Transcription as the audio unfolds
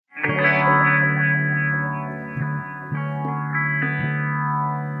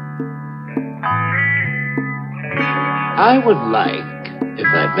I would like, if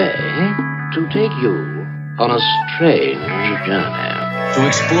I may, to take you on a strange journey. To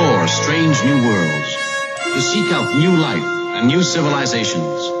explore strange new worlds. To seek out new life and new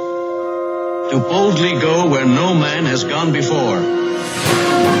civilizations. To boldly go where no man has gone before.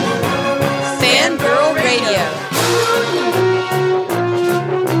 Fangirl Radio.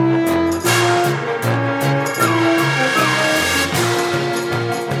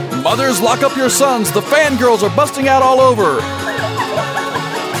 Mothers, lock up your sons. The fangirls are busting out all over.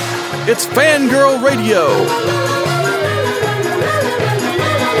 It's Fangirl Radio.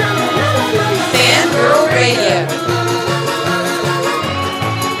 Fangirl Radio.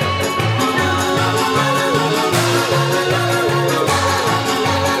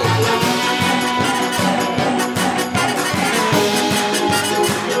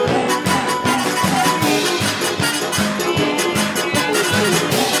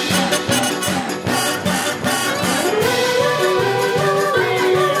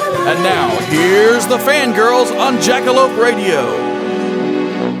 And now, here's the Fangirls on Jackalope Radio.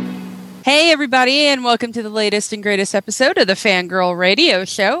 Hey, everybody, and welcome to the latest and greatest episode of the Fangirl Radio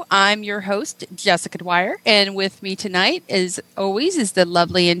Show. I'm your host, Jessica Dwyer, and with me tonight, as always, is the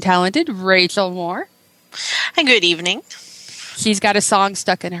lovely and talented Rachel Moore. And good evening. She's got a song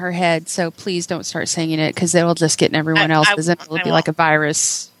stuck in her head, so please don't start singing it because it'll just get in everyone else's, and it'll be like a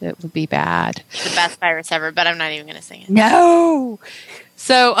virus. It would be bad. The best virus ever, but I'm not even going to sing it. No!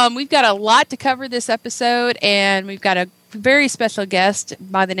 So we've got a lot to cover this episode, and we've got a very special guest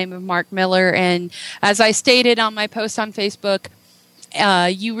by the name of Mark Miller. And as I stated on my post on Facebook,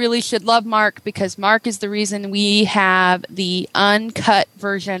 you really should love Mark because Mark is the reason we have the uncut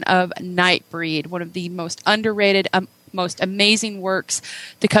version of Nightbreed, one of the most underrated, most amazing works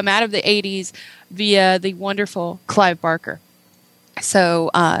to come out of the 80s via the wonderful Clive Barker. So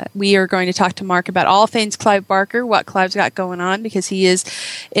we are going to talk to Mark about all things Clive Barker, what Clive's got going on, because he is,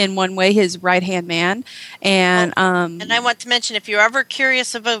 in one way, his right-hand man. And and I want to mention, if you're ever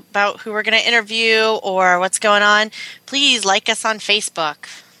curious about who we're going to interview or what's going on, please like us on Facebook.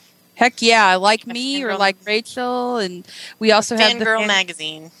 Heck yeah, like me or like Rachel. And we also have the Fangirl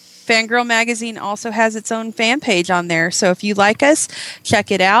Magazine. Fangirl Magazine also has its own fan page on there. So if you like us,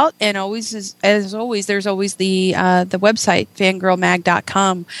 check it out. And always, as always, there's always the website,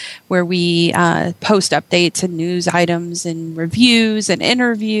 fangirlmag.com, where we post updates and news items and reviews and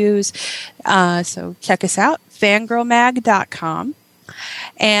interviews. So check us out, fangirlmag.com.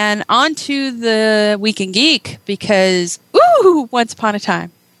 And on to the Week in Geek, because, Once Upon a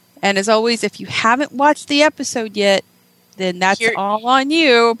Time. And as always, if you haven't watched the episode yet, then that's all on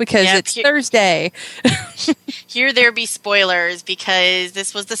you because it's Thursday. Here there be spoilers because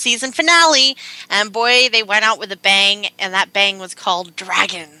this was the season finale, and boy, they went out with a bang, and that bang was called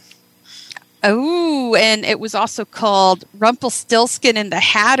Dragon. Oh, and it was also called Rumpelstiltskin and the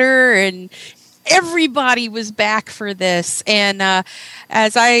Hatter, and everybody was back for this. And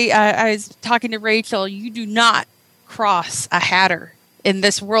as I was talking to Rachel, you do not cross a Hatter in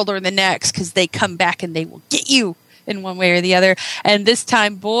this world or the next because they come back and they will get you in one way or the other. And this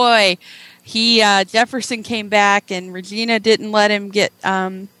time, boy, Jefferson came back, and Regina didn't let him get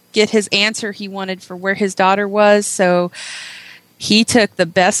his answer he wanted for where his daughter was. So he took the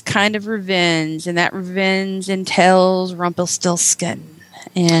best kind of revenge, and that revenge entails Rumpelstiltskin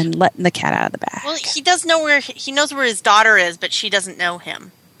and letting the cat out of the bag. Well, he knows where his daughter is, but she doesn't know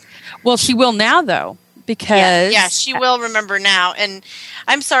him. Well, she will now, though. Because yeah, she will remember now. And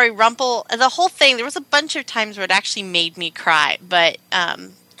I'm sorry, the whole thing, there was a bunch of times where it actually made me cry, but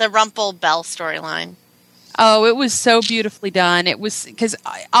the Rumple Bell storyline. Oh, it was so beautifully done. It was because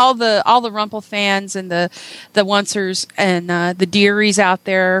all the Rumple fans and the Oncers and the Dearies out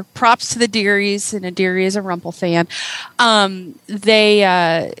there, props to the Dearies, and a Dearie is a Rumple fan. We've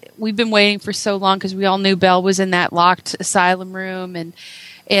been waiting for so long because we all knew Belle was in that locked asylum room, and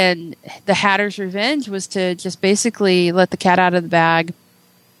the Hatter's revenge was to just basically let the cat out of the bag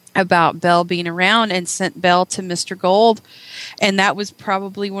about Belle being around and sent Belle to Mr. Gold. And that was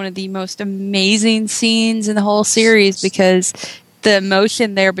probably one of the most amazing scenes in the whole series because the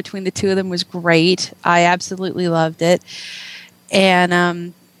emotion there between the two of them was great. I absolutely loved it.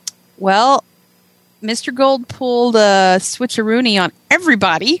 And, Mr. Gold pulled a switcheroony on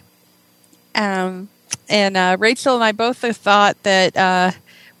everybody. And Rachel and I both thought that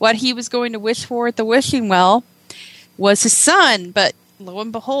what he was going to wish for at the wishing well was his son, but lo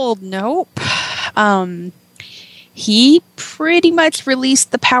and behold, nope. He pretty much released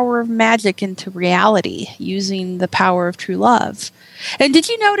the power of magic into reality using the power of true love. And did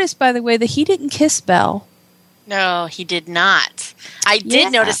you notice, by the way, that he didn't kiss Belle? No, he did not. I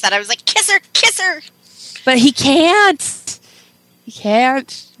did notice that. I was like, kiss her, kiss her. But he can't. He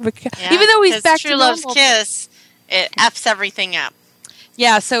can't. Yeah, Even though he's back True to Love's normal. kiss, it F's everything up.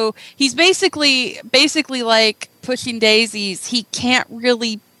 Yeah, so he's basically like pushing daisies. He can't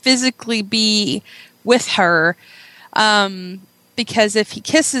really physically be with her because if he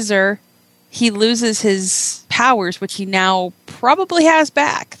kisses her, he loses his powers, which he now probably has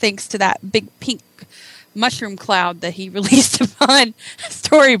back thanks to that big pink mushroom cloud that he released upon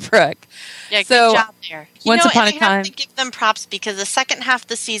Storybrooke. Yeah, So, good job there. Once upon a I time. have to give them props because the second half of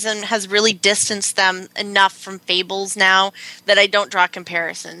the season has really distanced them enough from Fables now that I don't draw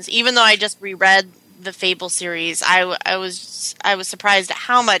comparisons. Even though I just reread the Fable series, I was surprised at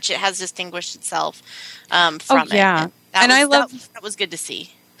how much it has distinguished itself from it. Yeah. And I love that was good to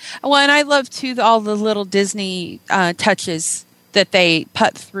see. Well, and I love too all the little Disney touches that they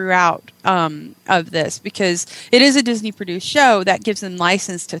put throughout of this, because it is a Disney produced show that gives them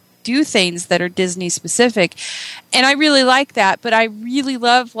license to do things that are Disney specific, and I really like that. But I really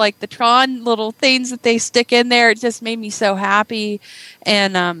love like the Tron little things that they stick in there. It just made me so happy,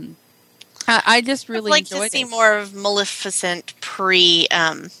 and I just really I'd like enjoyed to see it. more of Maleficent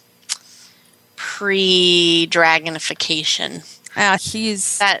pre-dragonification.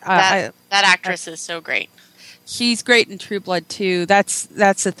 She's That actress is so great. she's great in True Blood too. That's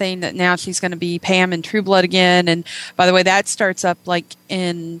the thing, that now she's going to be Pam in True Blood again. And by the way, that starts up like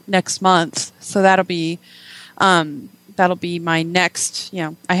in next month, so that'll be my next.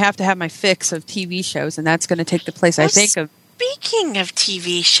 I have to have my fix of TV shows, and that's going to take the place, I think, of. Speaking of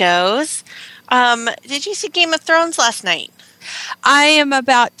TV shows, did you see Game of Thrones last night? I am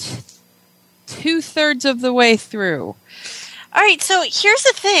about 2/3 of the way through. All right, so here's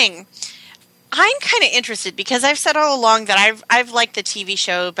the thing. I'm kind of interested because I've said all along that I've liked the TV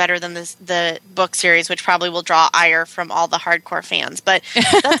show better than the book series, which probably will draw ire from all the hardcore fans. But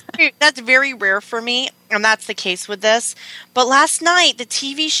that's very rare for me, and that's the case with this. But last night, the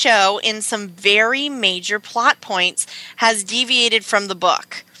TV show, in some very major plot points, has deviated from the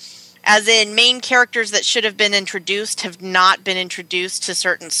book. As in, main characters that should have been introduced have not been introduced to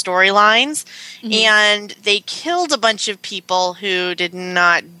certain storylines. Mm-hmm. And they killed a bunch of people who did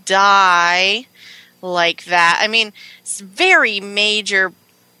not die like that. I mean, it's very major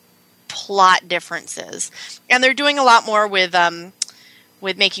plot differences. And they're doing a lot more with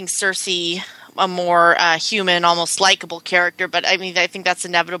making Cersei a more human, almost likable character. But I mean, I think that's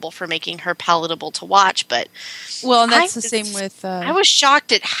inevitable for making her palatable to watch. But well, and that's the same with. I was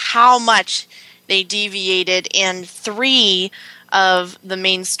shocked at how much they deviated in 3 of the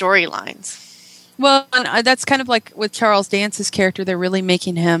main storylines. Well, and that's kind of like with Charles Dance's character. They're really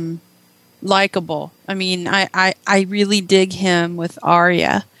making him likable. I mean, I really dig him with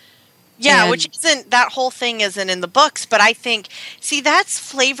Arya. Yeah, which isn't, that whole thing isn't in the books, but I think, see, that's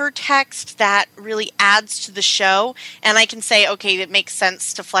flavor text that really adds to the show, and I can say, okay, it makes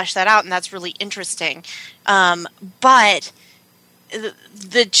sense to flesh that out, and that's really interesting. But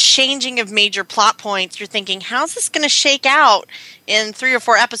the changing of major plot points, you're thinking, how's this going to shake out in 3 or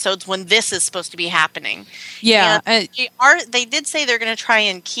 4 episodes when this is supposed to be happening? Yeah. They did say they're going to try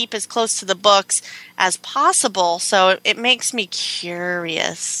and keep as close to the books as possible, so it makes me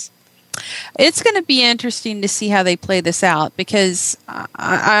curious. It's going to be interesting to see how they play this out, because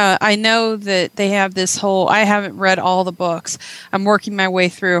I know that they have this whole. I haven't read all the books. I'm working my way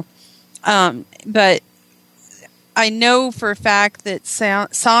through, but I know for a fact that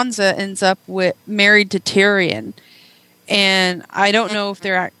Sansa ends up married to Tyrion, and I don't know if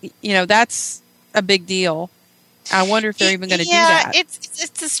they're. That's a big deal. I wonder if they're even going to do that.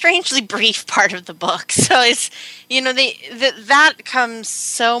 It's a strangely brief part of the book, so it's that comes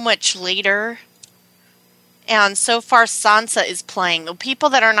so much later, and so far Sansa is playing the people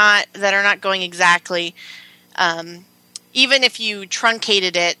that are not going exactly, even if you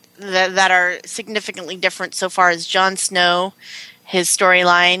truncated it, that are significantly different so far as Jon Snow, his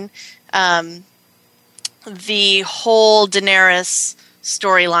storyline, the whole Daenerys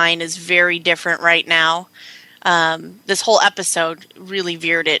storyline is very different right now. This whole episode really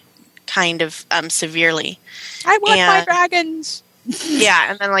veered it kind of severely. I want my dragons.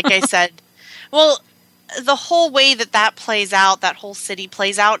 Yeah, and then like I said, well, the whole way that plays out, that whole city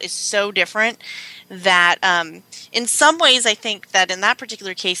plays out, is so different that in some ways I think that in that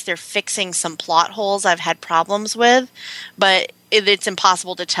particular case they're fixing some plot holes I've had problems with, but it's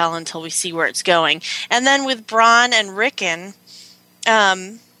impossible to tell until we see where it's going. And then with Bronn and Rickon,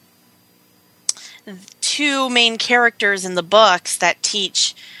 2 main characters in the books that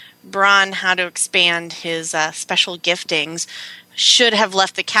teach Bronn how to expand his special giftings, should have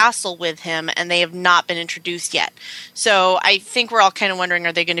left the castle with him, and they have not been introduced yet. So I think we're all kind of wondering,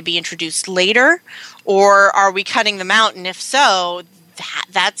 are they going to be introduced later, or are we cutting them out? And if so,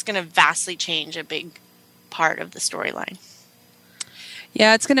 that's going to vastly change a big part of the storyline.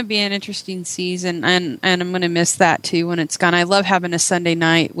 Yeah, it's going to be an interesting season, and I'm going to miss that too when it's gone. I love having a Sunday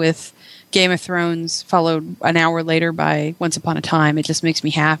night with Game of Thrones followed an hour later by Once Upon a Time. It just makes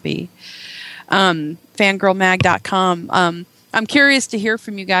me happy. Fangirlmag.com. I'm curious to hear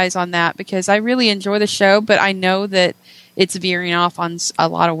from you guys on that because I really enjoy the show, but I know that it's veering off on a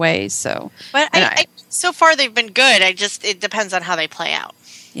lot of ways. So, but so far they've been good. It depends on how they play out.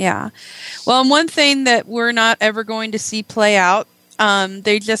 Yeah. Well, and one thing that we're not ever going to see play out,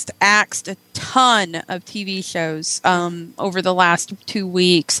 they just axed a ton of TV shows over the last 2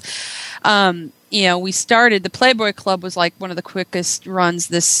 weeks. We started, the Playboy Club was like one of the quickest runs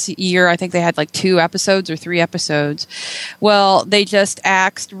this year. I think they had like 2 episodes or 3 episodes. Well, they just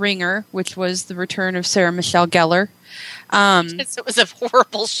axed Ringer, which was the return of Sarah Michelle Gellar. It was a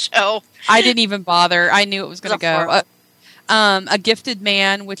horrible show. I didn't even bother. I knew it was going to go. A Gifted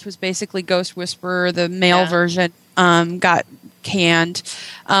Man, which was basically Ghost Whisperer, the male version, got canned.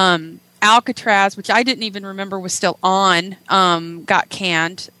 Alcatraz, which I didn't even remember was still on, got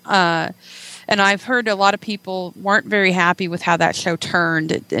canned. And I've heard a lot of people weren't very happy with how that show turned.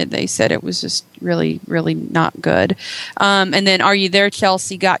 They said it was just really, really not good. And then Are You There,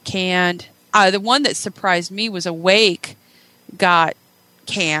 Chelsea got canned. The one that surprised me was Awake got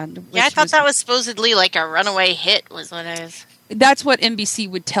canned. Yeah, I thought that was supposedly like a runaway hit was what I was. That's what NBC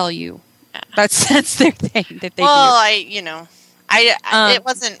would tell you. Yeah. That's their thing that they do. Well, it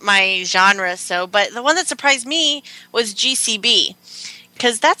wasn't my genre, but the one that surprised me was GCB.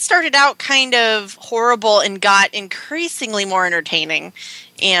 Because that started out kind of horrible and got increasingly more entertaining.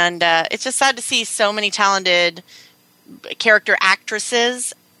 And it's just sad to see so many talented character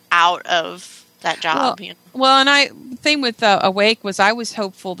actresses out of that job. Well, and thing with Awake was I was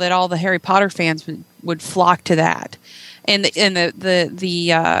hopeful that all the Harry Potter fans would flock to that. And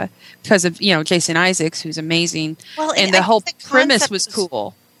the because of Jason Isaacs, who's amazing. Well, and the whole premise was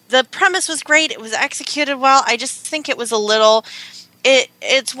cool. The premise was great. It was executed well. I just think it was a little...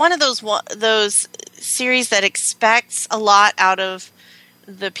 It's one of those series that expects a lot out of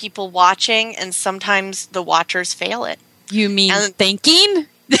the people watching, and sometimes the watchers fail it. You mean thinking?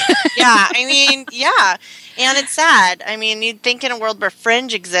 Yeah, yeah. And it's sad. You'd think in a world where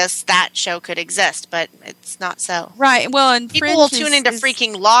Fringe exists, that show could exist, but it's not so. Right. Well, and people will tune into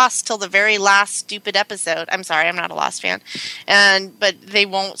freaking Lost till the very last stupid episode. I'm sorry, I'm not a Lost fan, but they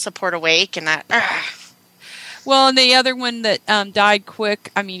won't support Awake, and that. Well, and the other one that died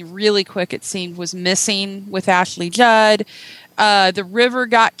quick, really quick it seemed, was Missing with Ashley Judd. The River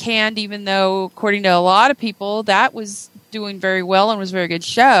got canned, even though, according to a lot of people, that was doing very well and was a very good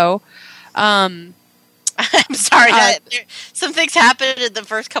show. I'm sorry. Some things happened in the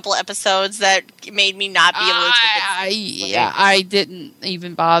first couple episodes that made me not be able to take it. I didn't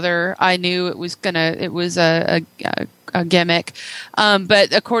even bother. I knew it was a gimmick.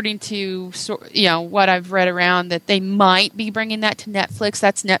 But according to what I've read around, that they might be bringing that to Netflix.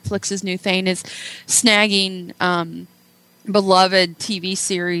 That's Netflix's new thing, is snagging beloved TV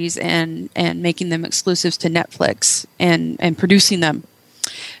series and making them exclusives to Netflix and producing them.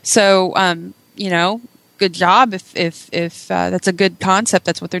 So good job if that's a good concept.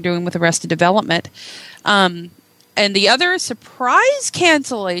 That's what they're doing with Arrested Development. And the other surprise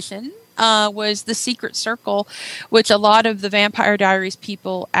cancellation was The Secret Circle, which a lot of the Vampire Diaries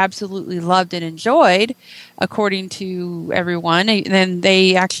people absolutely loved and enjoyed, according to everyone. And then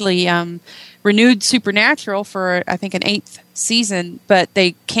they actually renewed Supernatural for, I think, an 8th season, but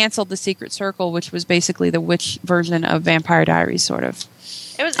they canceled The Secret Circle, which was basically the witch version of Vampire Diaries, sort of.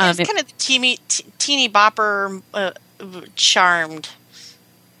 It was kind of the teeny bopper Charmed.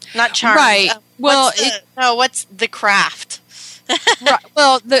 Not Charmed. Right. What's The Craft? Right.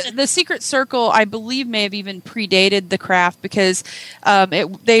 Well, the Secret Circle, I believe, may have even predated The Craft because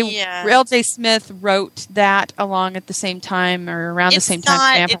L.J. Smith wrote that along at the same time or around the same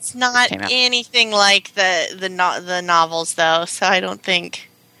time. It's not anything like the novels, though, so I don't think.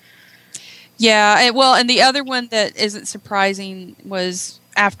 Yeah, and the other one that isn't surprising was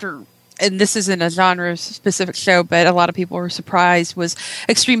after, and this isn't a genre-specific show, but a lot of people were surprised, was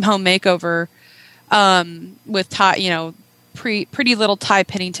Extreme Home Makeover with Pretty Little Ty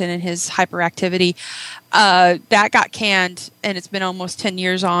Pennington and his hyperactivity. That got canned, and it's been almost 10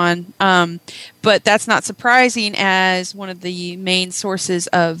 years on. But that's not surprising, as one of the main sources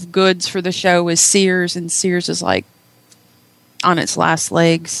of goods for the show is Sears, and Sears is like on its last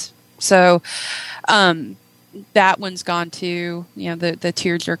legs. So, that one's gone too. The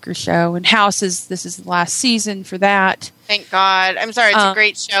Tearjerker show, and House this is the last season for that. Thank God. I'm sorry, it's a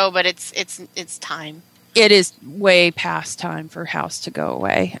great show, but it's time. It is way past time for House to go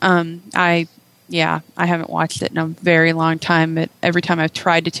away. I haven't watched it in a very long time. Every time I've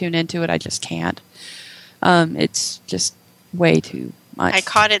tried to tune into it, I just can't. It's just way too much. I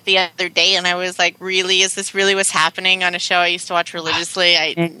caught it the other day, and I was like, "Really? Is this really what's happening on a show I used to watch religiously?"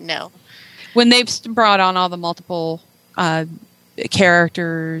 I didn't know. When they've brought on all the multiple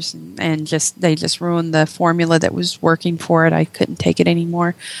characters and they just ruined the formula that was working for it, I couldn't take it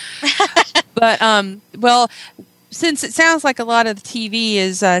anymore. But since it sounds like a lot of the TV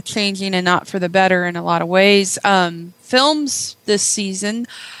is changing and not for the better in a lot of ways, films this season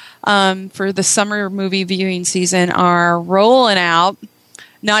for the summer movie viewing season are rolling out.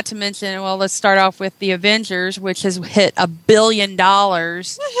 Not to mention, let's start off with The Avengers, which has hit $1 billion.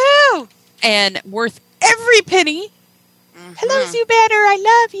 Woohoo! And worth every penny. Mm-hmm. Hello, Sue Banner, I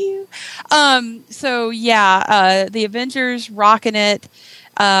love you. The Avengers rocking it.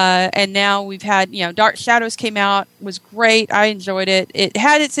 And now we've had, Dark Shadows came out, was great. I enjoyed it. It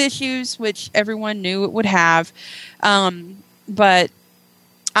had its issues, which everyone knew it would have. But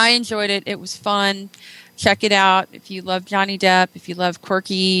I enjoyed it. It was fun. Check it out. If you love Johnny Depp, if you love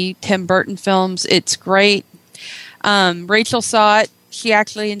quirky Tim Burton films, it's great. Rachel saw it. She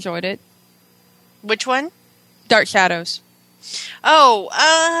actually enjoyed it. Which one? Dark Shadows. Oh,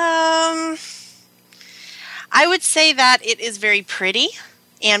 I would say that it is very pretty.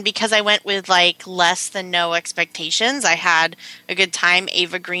 And because I went with less than no expectations, I had a good time.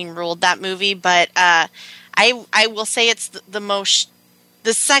 Ava Green ruled that movie, but I will say it's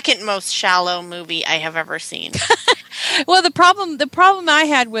the second most shallow movie I have ever seen. Well, the problem I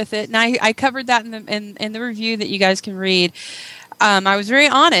had with it, and I covered that in the review that you guys can read. I was very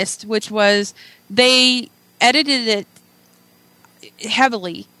honest, which was they edited it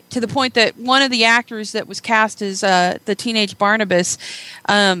heavily to the point that one of the actors that was cast as the teenage Barnabas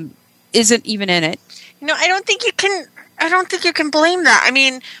isn't even in it. I don't think you can blame that. I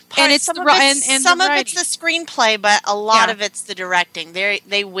mean, some of it's the screenplay, but a lot of it's the directing.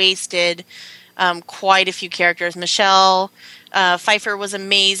 They wasted quite a few characters. Michelle Pfeiffer was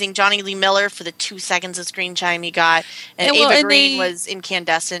amazing. Johnny Lee Miller for the 2 seconds of screen time he got, and Ava Green was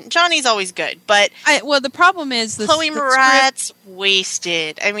incandescent. Johnny's always good, but the problem is Chloe Moretz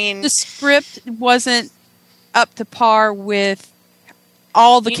wasted. I mean, the script wasn't up to par with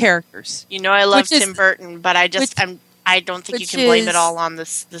all the characters. I love Tim Burton, but I don't think you can blame it all on the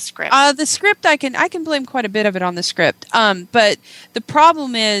script. The script, I can blame quite a bit of it on the script. But the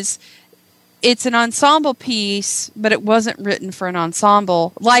problem is, it's an ensemble piece, but it wasn't written for an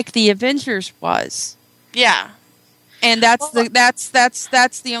ensemble like The Avengers was. Yeah, and that's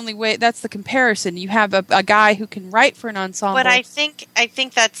the only way. That's the comparison. You have a guy who can write for an ensemble. But I think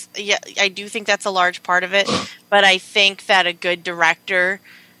that's I do think that's a large part of it. But I think that a good director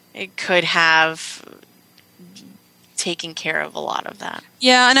could have taken care of a lot of that.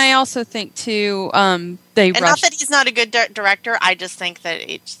 Yeah, and I also think too not that he's not a good director. I just think that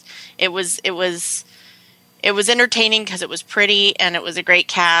it was entertaining because it was pretty and it was a great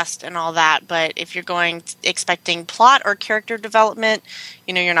cast and all that. But if you're expecting plot or character development,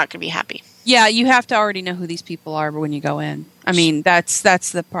 you're not going to be happy. Yeah, you have to already know who these people are when you go in. I mean, that's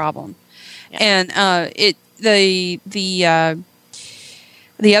the problem. Yeah. And the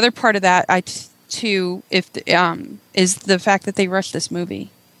other part of that is the fact that they rushed this movie.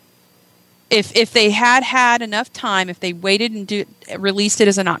 If they had enough time, if they waited and released it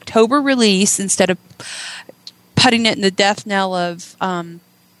as an October release instead of putting it in the death knell of, the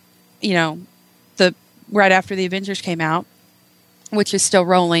right after the Avengers came out, which is still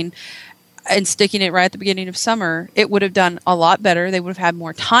rolling, and sticking it right at the beginning of summer, it would have done a lot better. They would have had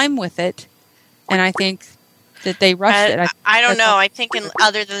more time with it, and I think that they rushed it. I don't know. I think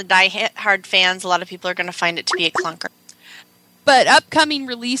other than the die-hard fans, a lot of people are going to find it to be a clunker. But upcoming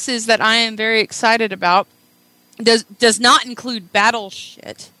releases that I am very excited about does not include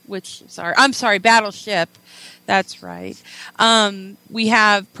Battleship. That's right. We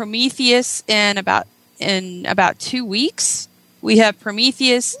have Prometheus in about 2 weeks. We have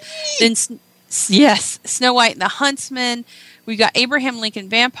Prometheus, then Snow White and the Huntsman. We got Abraham Lincoln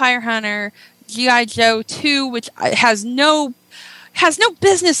Vampire Hunter, G.I. Joe 2, which has no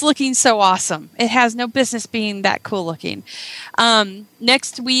business looking so awesome. It has no business being that cool looking.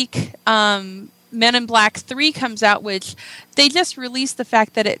 Next week, Men in Black 3 comes out, which they just released the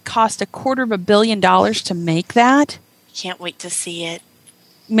fact that it cost $250 million to make that. Can't wait to see it.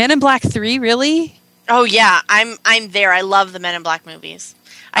 Men in Black 3, really? Oh yeah, I'm there. I love the Men in Black movies.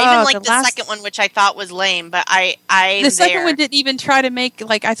 I even liked the the last- second one, which I thought was lame, but I The second one didn't even try to make,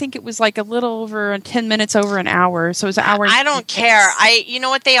 like, I think it was like a little over 10 minutes over an hour. So it was an hour. I don't care. You know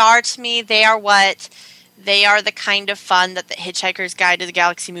what they are to me? They are the kind of fun that the Hitchhiker's Guide to the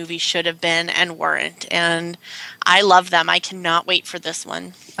Galaxy movie should have been and weren't. And I love them. I cannot wait for this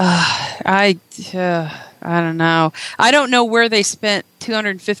one. I don't know. I don't know where they spent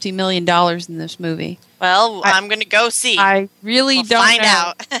 $250 million in this movie. Well, I'm going to go see. I really We'll don't find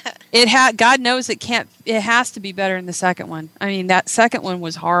know. out. God knows it can't. It has to be better than the second one. I mean, that second one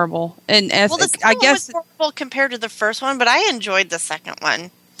was horrible, and Well, the second I one guess was horrible compared to the first one, but I enjoyed the second one.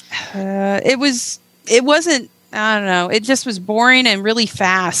 it was. It wasn't. I don't know. It just was boring and really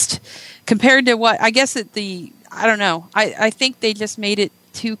fast compared to what I guess I don't know. I think they just made it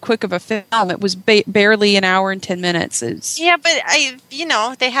too quick of a film. It was barely an hour and 10 minutes. Yeah, but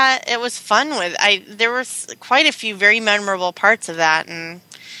it was fun there were quite a few very memorable parts of that, and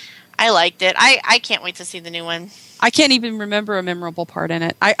I liked it. I can't wait to see the new one. I can't even remember a memorable part in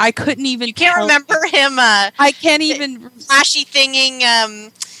it. I couldn't even. You can't remember him. I can't even flashy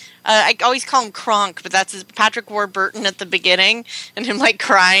thinging. I always call him Kronk, but that's Patrick Warburton at the beginning, and him like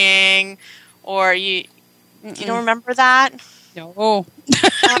crying. Or you don't remember that? No,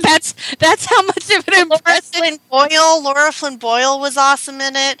 that's how much of an impression. Laura Flynn Boyle was awesome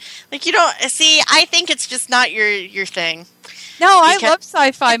in it. Like, you don't see. I think it's just not your thing. No, I love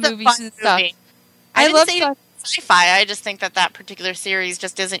sci-fi movies and stuff. I love sci-fi. I just think that particular series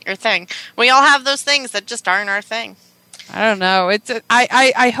just isn't your thing. We all have those things that just aren't our thing. I don't know.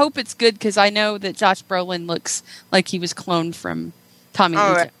 I hope it's good because I know that Josh Brolin looks like he was cloned from Tommy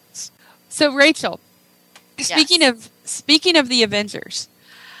Lee Jones. So, Rachel, speaking of the Avengers,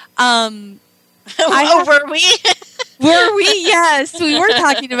 were we? Were we? Yes, we were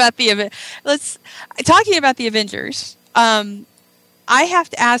talking about the Avengers. I have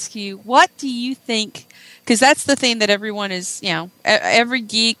to ask you, what do you think? Because that's the thing that everyone is, every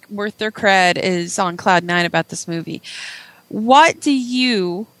geek worth their cred is on cloud nine about this movie. What do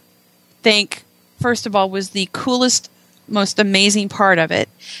you think, first of all, was the coolest, most amazing part of it?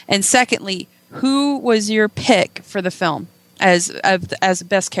 And secondly, who was your pick for the film as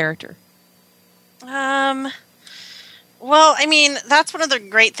best character? Well, I mean, that's one of the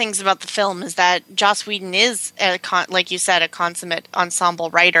great things about the film is that Joss Whedon is, like you said, a consummate ensemble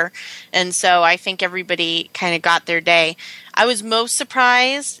writer. And so I think everybody kind of got their day. I was most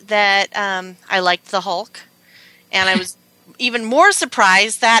surprised that I liked the Hulk. And I was even more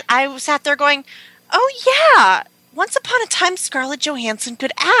surprised that I sat there going, oh, yeah, once upon a time Scarlett Johansson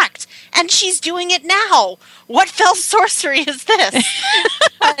could act. And she's doing it now. What fell sorcery is this?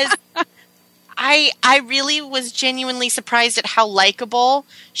 I really was genuinely surprised at how likable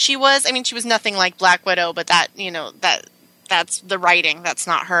she was. I mean, she was nothing like Black Widow, but that's the writing. That's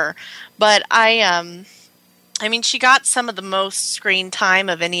not her. But I mean, she got some of the most screen time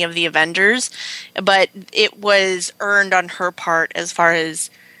of any of the Avengers, but it was earned on her part as far as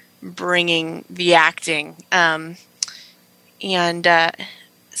bringing the acting. So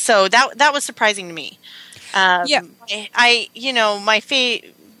that was surprising to me.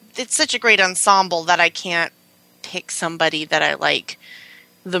 It's such a great ensemble that I can't pick somebody that I like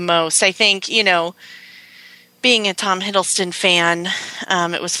the most. I think, being a Tom Hiddleston fan,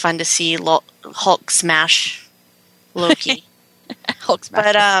 it was fun to see Hulk smash Loki. Hulk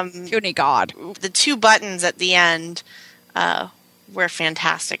smash. But Puny God. The two buttons at the end were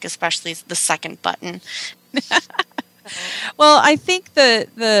fantastic, especially the second button. Well, I think the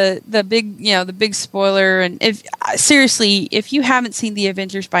big spoiler, and if you haven't seen the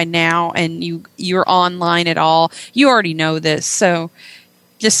Avengers by now and you're online at all, you already know this. So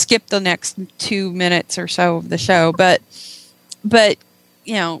just skip the next 2 minutes or so of the show. But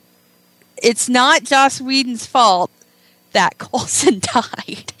it's not Joss Whedon's fault that Coulson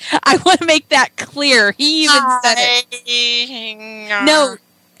died. I want to make that clear. He even said it. No,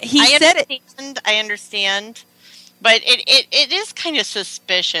 he said it. I understand. But it is kind of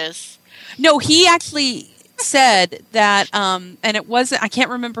suspicious. No, he actually said that, and it wasn't, I can't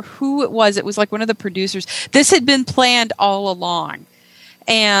remember who it was. It was like one of the producers. This had been planned all along.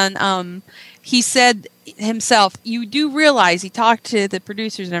 And he said himself, you do realize, he talked to the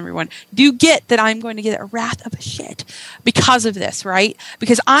producers and everyone, do get that I'm going to get a wrath of a shit because of this, right?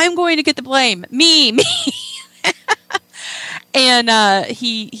 Because I'm going to get the blame. Me. And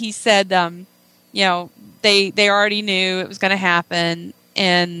he said, they already knew it was going to happen,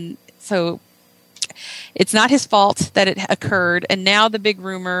 and so it's not his fault that it occurred. And now the big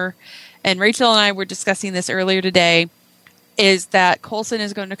rumor, and Rachel and I were discussing this earlier today, is that Coulson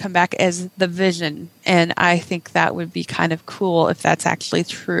is going to come back as the Vision, and I think that would be kind of cool if that's actually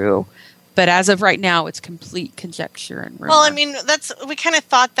true. But as of right now, it's complete conjecture and rumor. Well, I mean, we kind of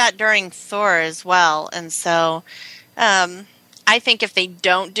thought that during Thor as well, and so I think if they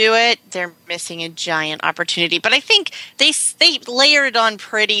don't do it, they're missing a giant opportunity. But I think they layered on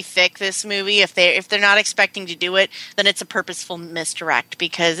pretty thick this movie. If they're not expecting to do it, then it's a purposeful misdirect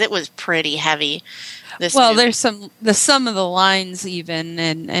because it was pretty heavy. Movie. There's some of the lines even,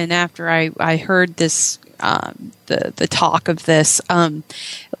 and after I heard this, the talk of this,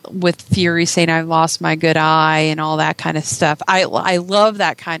 with Fury saying I lost my good eye and all that kind of stuff. I love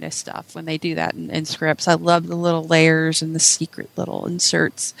that kind of stuff when they do that in scripts. I love the little layers and the secret little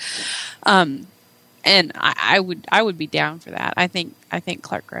inserts. And I would be down for that. I think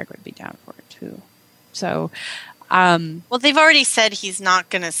Clark Gregg would be down for it too. So, well, they've already said he's not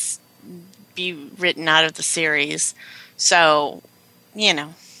going to be written out of the series. So,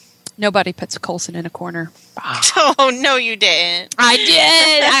 nobody puts Coulson in a corner. Oh, no, you didn't.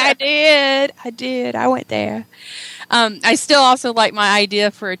 I did. I went there. I still also like my idea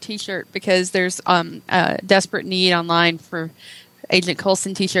for a T-shirt because there's a desperate need online for Agent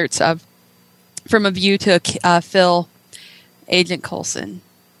Coulson T-shirts of From a View to Phil Agent Coulson.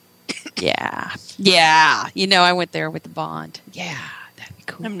 Yeah. I went there with the Bond. Yeah, that'd be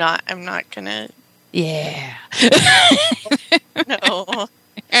cool. I'm not gonna. Yeah. No.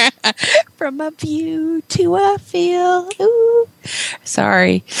 From a view to a Phil. Ooh.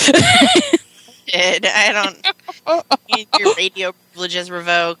 Sorry. I don't need your radio privileges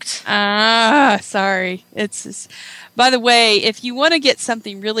revoked. Sorry. It's just, by the way, if you want to get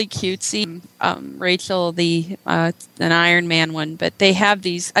something really cutesy, Rachel, an Iron Man one, but they have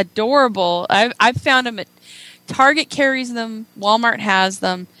these adorable. I've found them at Target carries them, Walmart has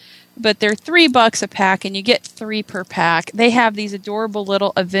them, but they're $3 a pack, and you get 3 per pack. They have these adorable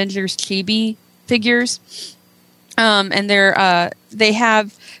little Avengers chibi figures. And they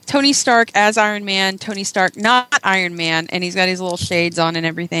have Tony Stark as Iron Man, Tony Stark not Iron Man, and he's got his little shades on and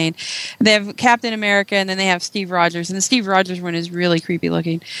everything. They have Captain America, and then they have Steve Rogers, and the Steve Rogers one is really creepy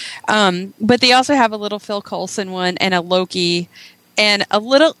looking. But they also have a little Phil Coulson one, and a Loki, and a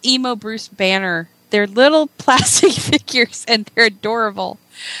little emo Bruce Banner. They're little plastic figures, and they're adorable.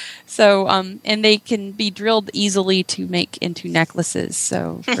 So, and they can be drilled easily to make into necklaces.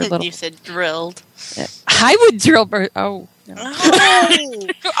 So, for little, you said drilled. I would drill. Oh, no.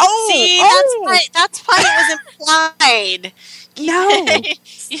 See, that's why it was implied. No,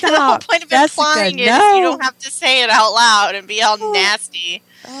 The whole point of Jessica, implying is no. you don't have to say it out loud and be all nasty.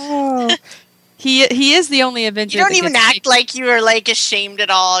 Oh, he is the only Avenger. You don't even act like you are ashamed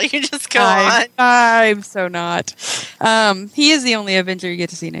at all. You just go on. I'm so not. He is the only Avenger you get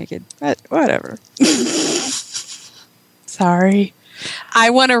to see naked. But whatever. Sorry.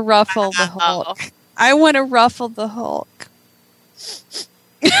 I want to ruffle the Hulk. I want to ruffle the Hulk.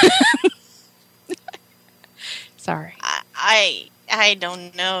 Sorry. I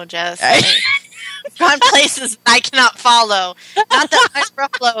don't know, Jess. Gone places I cannot follow. Not that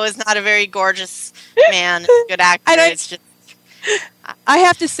Mark Ruffalo is not a very gorgeous man, a good actor. It's just I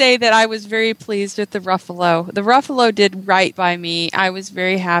have to say that I was very pleased with the Ruffalo. The Ruffalo did right by me. I was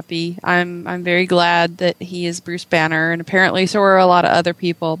very happy. I'm very glad that he is Bruce Banner, and apparently so are a lot of other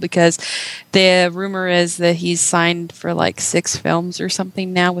people, because the rumor is that he's signed for 6 films or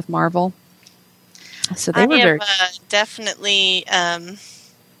something now with Marvel. So they were very definitely.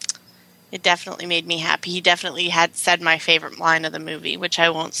 It definitely made me happy. He definitely had said my favorite line of the movie, which I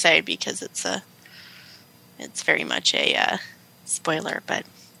won't say because it's very much a spoiler. But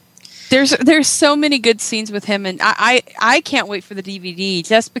there's so many good scenes with him, and I can't wait for the DVD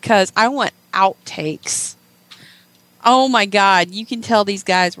just because I want outtakes. Oh my God, you can tell these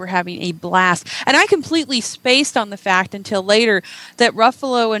guys were having a blast. And I completely spaced on the fact until later that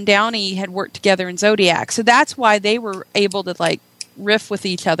Ruffalo and Downey had worked together in Zodiac. So that's why they were able to riff with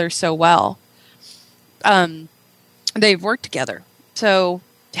each other so well. They've worked together. So,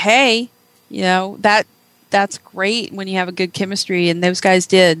 hey, that's great when you have a good chemistry, and those guys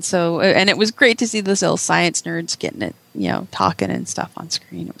did. So, and it was great to see those little science nerds getting it, talking and stuff on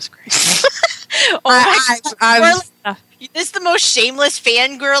screen. It was great. This is the most shameless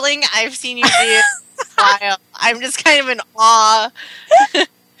fangirling I've seen you do in a while. I'm just kind of in awe.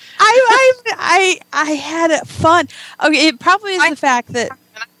 I had fun. Okay, it probably is the fact that,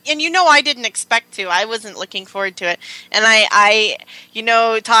 and I didn't expect to. I wasn't looking forward to it, and I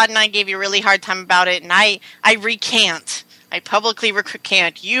Todd and I gave you a really hard time about it, and I recant. I publicly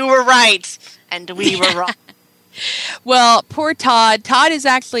recant. You were right, and we were wrong. Well, poor Todd. Todd is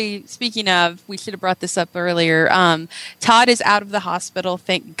actually, speaking of, we should have brought this up earlier. Todd is out of the hospital,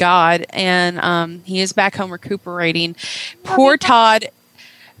 thank God, and he is back home recuperating. Poor Todd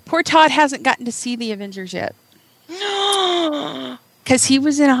hasn't gotten to see the Avengers yet. Because he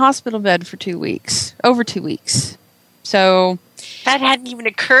was in a hospital bed for 2 weeks, over 2 weeks. So that hadn't even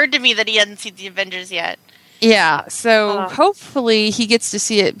occurred to me that he hadn't seen the Avengers yet. Yeah, so hopefully he gets to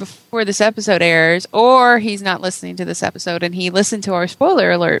see it before this episode airs, or he's not listening to this episode and he listened to our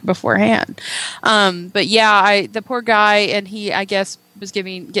spoiler alert beforehand. But yeah, the poor guy, and he, I guess, was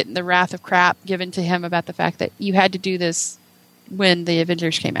getting the wrath of crap given to him about the fact that you had to do this when the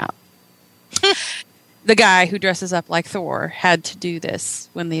Avengers came out. The guy who dresses up like Thor had to do this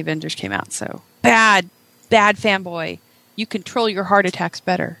when the Avengers came out. So bad fanboy. You control your heart attacks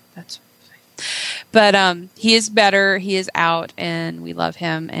better. That's. But he is better. He is out, and we love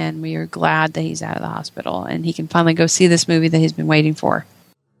him, and we are glad that he's out of the hospital, and he can finally go see this movie that he's been waiting for.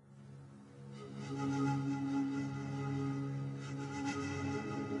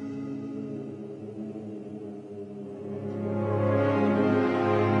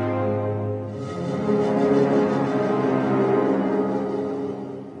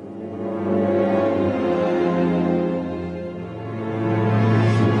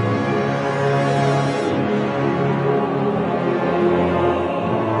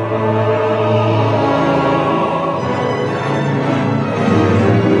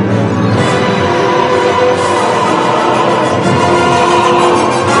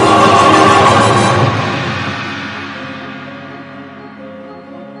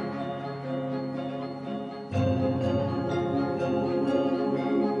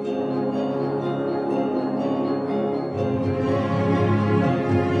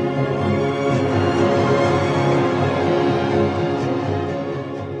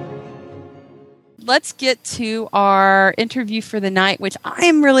 Let's get to our interview for the night, which I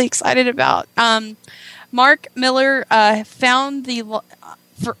am really excited about. Mark Miller found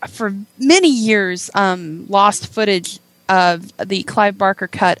for many years lost footage of the Clive Barker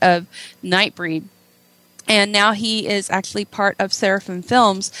cut of Nightbreed. And now he is actually part of Seraphim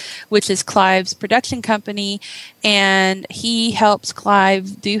Films, which is Clive's production company. And he helps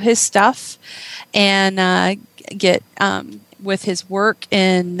Clive do his stuff and get with his work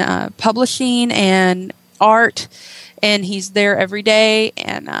in publishing and art. And he's there every day.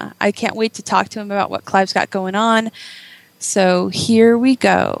 And I can't wait to talk to him about what Clive's got going on. So here we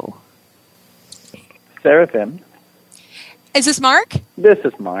go. Seraphim. Is this Mark? This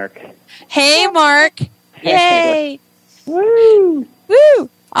is Mark. Hey, Mark. Yay! Woo! Woo!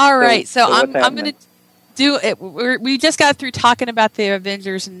 All right, so what's I'm going to do it. We just got through talking about the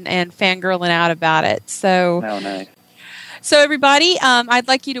Avengers and fangirling out about it. So, oh, nice. So everybody, I'd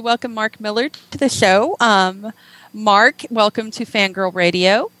like you to welcome Mark Miller to the show. Mark, welcome to Fangirl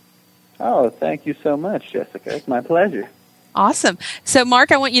Radio. Oh, thank you so much, Jessica. It's my pleasure. Awesome. So,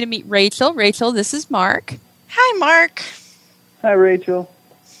 Mark, I want you to meet Rachel. Rachel, this is Mark. Hi, Mark. Hi, Rachel.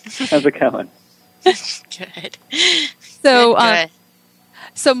 How's it going? Good. So, Good.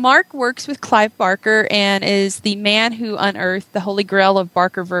 So Mark works with Clive Barker and is the man who unearthed the Holy Grail of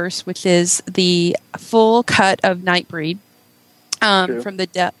Barkerverse, which is the full cut of Nightbreed from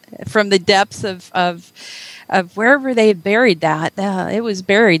the depths of wherever they buried that. It was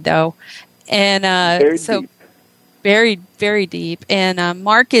buried though, and buried very deep. And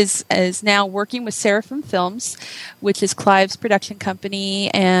Mark is now working with Seraphim Films, which is Clive's production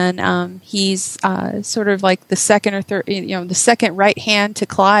company, and he's sort of like the second or third, the second right hand to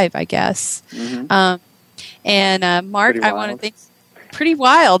Clive, I guess. Mm-hmm. And Mark, I want to thank. Pretty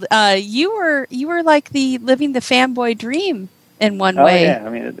wild. You were like living the fanboy dream in one way. Oh yeah, I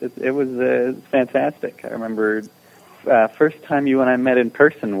mean it was fantastic. I remember. First time you and I met in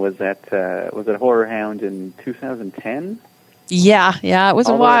person was at Horror Hound in 2010. Yeah, it was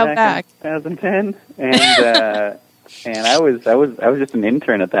a while back. 2010, and I was just an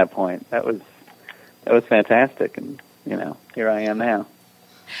intern at that point. That was fantastic, and here I am now.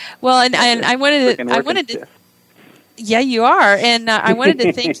 Well, and I wanted to. Yeah, you are, and I wanted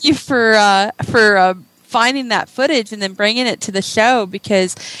to thank you for finding that footage and then bringing it to the show,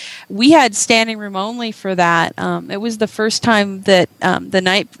 because we had standing room only for that. It was the first time that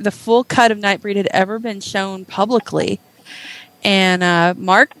the full cut of Nightbreed had ever been shown publicly. And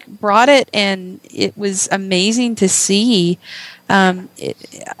Mark brought it, and it was amazing to see. Can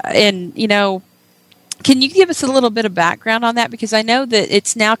you give us a little bit of background on that? Because I know that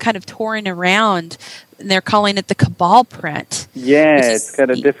it's now kind of touring around, and they're calling it the Cabal print. Yeah, it's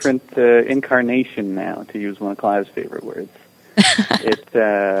got a different incarnation now, to use one of Clive's favorite words.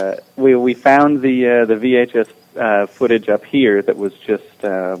 We found the VHS footage up here that was just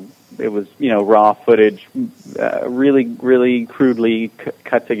it was raw footage, really really crudely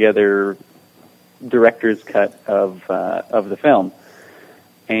cut together director's cut of the film.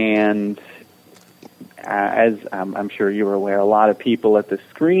 And as I'm sure you were aware, a lot of people at the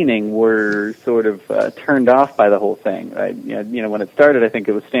screening were sort of turned off by the whole thing. Right? When it started, I think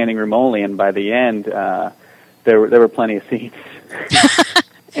it was standing room only, and by the end, there were plenty of seats.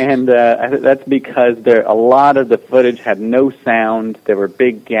 And that's because a lot of the footage had no sound. There were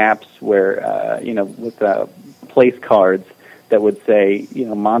big gaps where, with place cards that would say,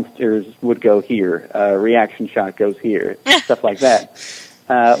 monsters would go here, reaction shot goes here, stuff like that.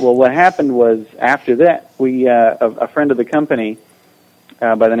 Well, what happened was after that, we a friend of the company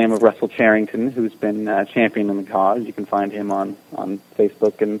by the name of Russell Charrington, who's been championing the cause. You can find him on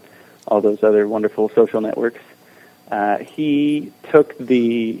Facebook and all those other wonderful social networks. He took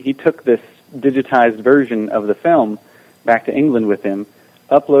this digitized version of the film back to England with him,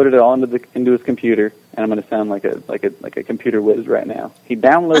 uploaded it all into his computer, and I'm going to sound like a computer whiz right now. He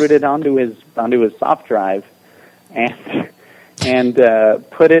downloaded it onto his soft drive, and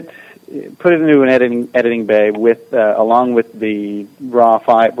put it into an editing bay with along with the raw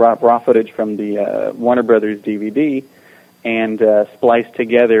footage from the Warner Brothers DVD, and spliced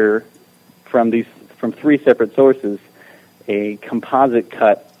together from 3 separate sources a composite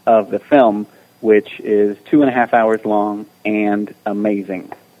cut of the film, which is 2.5 hours long and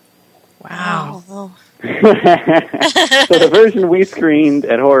amazing. Wow. Oh. So the version we screened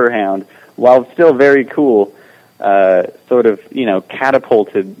at Horror Hound, while still very cool, sort of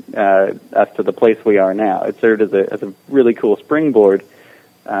catapulted us to the place we are now. It served as a really cool springboard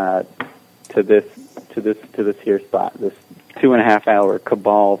to this here spot, this 2.5 hour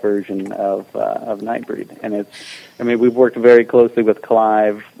Cabal version of Nightbreed. And we've worked very closely with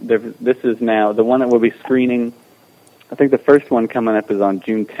Clive. This is now the one that we'll be screening. I think the first one coming up is on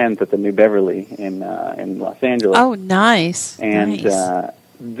June 10th at the New Beverly in Los Angeles. Oh, nice. And nice.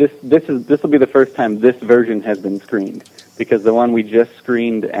 This will be the first time this version has been screened, because the one we just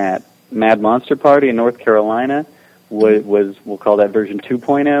screened at Mad Monster Party in North Carolina was we'll call that version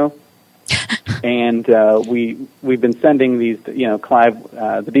 2.0. And we've been sending these, Clive,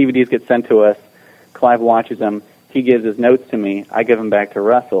 the DVDs get sent to us. Clive watches them. He gives his notes to me. I give them back to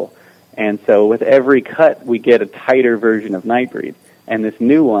Russell. And so with every cut, we get a tighter version of Nightbreed. And this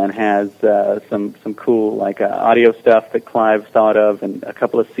new one has some cool audio stuff that Clive thought of, and a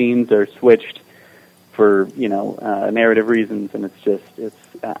couple of scenes are switched for narrative reasons. And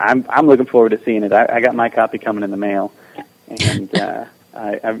I'm looking forward to seeing it. I got my copy coming in the mail, and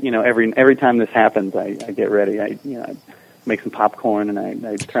every time this happens, I get ready. I make some popcorn, and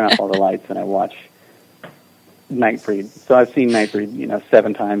I turn off all the lights, and I watch Nightbreed. So I've seen Nightbreed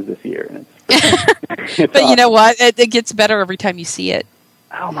 7 times this year, and it's but awesome. You know what? It gets better every time you see it.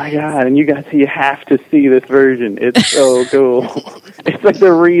 Oh my God! And you have to see this version. It's so cool. It's like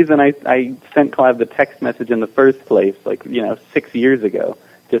the reason I sent Clive the text message in the first place, 6 years ago,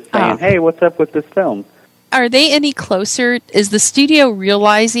 just saying, "Hey, what's up with this film?" Are they any closer? Is the studio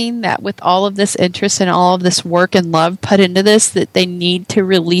realizing that with all of this interest and all of this work and love put into this, that they need to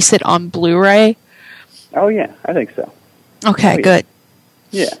release it on Blu-ray? Oh yeah, I think so. Okay, good.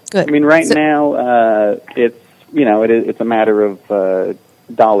 Yeah, good. I mean, right now it's a matter of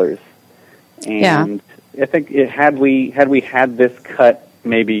dollars, and I think had we had this cut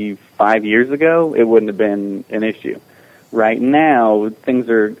maybe 5 years ago, it wouldn't have been an issue. Right now, things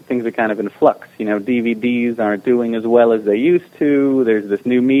are kind of in flux. DVDs aren't doing as well as they used to. There's this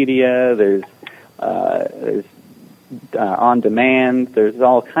new media. There's on demand. There's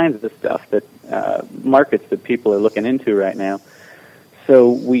all kinds of stuff that markets that people are looking into right now.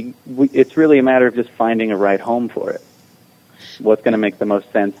 So it's really a matter of just finding a right home for it. What's going to make the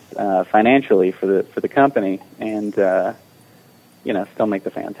most sense financially for the company, and still make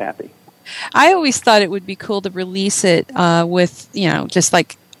the fans happy. I always thought it would be cool to release it with, just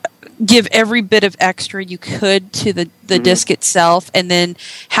give every bit of extra you could to the disc itself, and then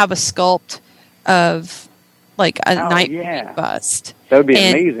have a sculpt of a Nightbreed bust. That would be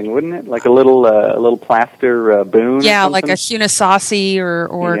amazing, wouldn't it? Like a little plaster boon. Yeah, like a Hunasazi or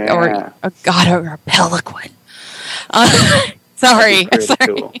a Pelican. Sorry.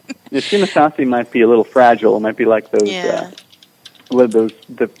 Cool. The Hunasazi might be a little fragile. It might be like those.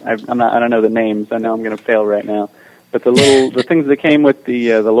 I don't know the names. I know I'm going to fail right now. But the things that came with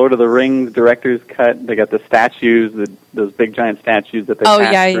the Lord of the Rings director's cut, they got the statues, those big giant statues that they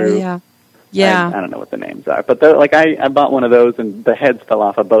pass through. Yeah. I don't know what the names costumes are. But like I bought one of those, and the heads fell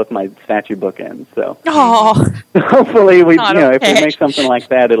off of both my statue bookends. So Oh, hopefully, Not if we okay. make something like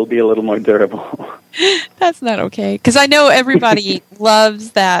that, it'll be a little more durable. that's not okay. Because I know everybody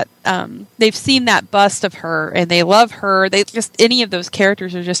loves that. They've seen that bust of her, and they love her. They just any of those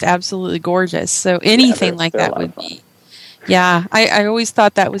characters are just absolutely gorgeous. So anything like they're a that lot of would fun. be. Yeah, I always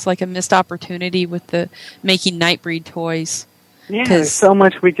thought that was like a missed opportunity with the making Nightbreed toys. Yeah, 'Cause- there's so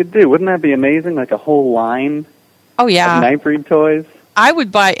much we could do. Wouldn't that be amazing? Like a whole line Oh yeah, of Nightbreed toys. I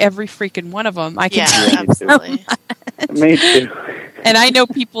would buy every freaking one of them. I can, Yeah, me too. absolutely. Me too. and I know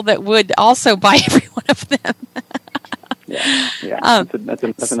people that would also buy every one of them. Yeah.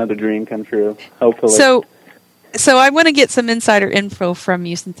 That's another dream come true. Hopefully. So I want to get some insider info from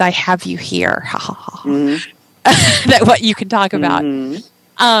you since I have you here. Ha ha ha. Mhm. That what you can talk about. Mhm.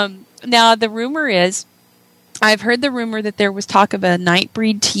 Now the rumor is, I've heard the rumor that there was talk of a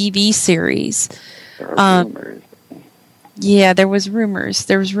Nightbreed TV series. There are rumors. Yeah, there was rumors.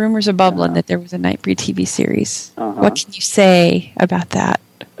 There was rumors of bubbling that there was a Nightbreed TV series. Uh-huh. What can you say about that?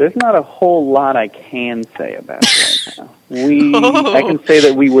 There's not a whole lot I can say about it right now. I can say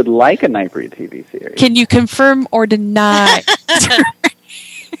that we would like a Nightbreed TV series. Can you confirm or deny?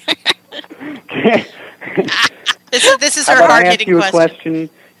 This is How her about I hard ask hitting you a question?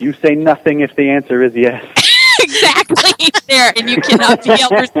 You say nothing if the answer is yes. Exactly there, and you cannot be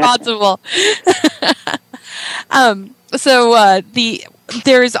held responsible.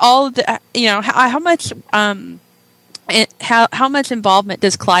 There's all the, how much how much involvement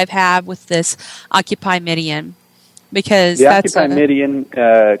does Clive have with this Occupy Midian? Because The that's Occupy Midian,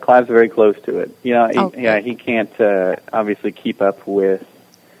 Clive's very close to it. He can't obviously keep up with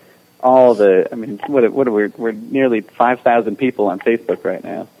all the. I mean, we're nearly 5,000 people on Facebook right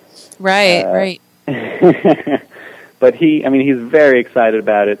now. right. But he's very excited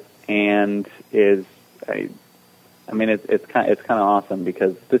about it, and it's kind of awesome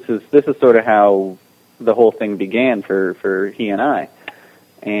because this is sort of how the whole thing began for he and I,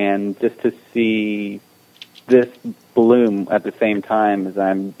 and just to see this bloom at the same time as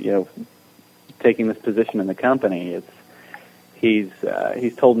I'm taking this position in the company. He's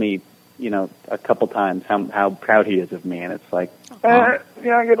told me a couple times how proud he is of me, and it's like I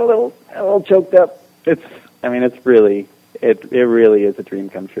get a little choked up. It really is a dream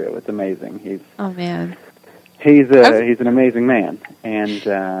come true. It's amazing. Oh man. He's an amazing man,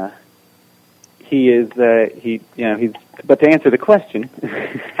 and he is he's. But to answer the question,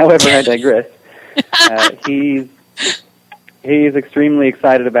 however, I digress. He's extremely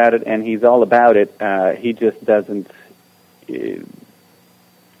excited about it, and he's all about it. He just doesn't. He's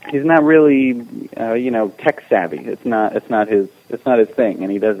not really tech savvy. It's not his thing,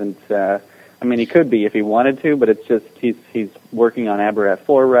 and he doesn't. He could be if he wanted to, but it's just he's working on Aberrat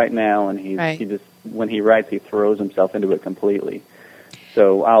 4 right now, and he just when he writes, he throws himself into it completely.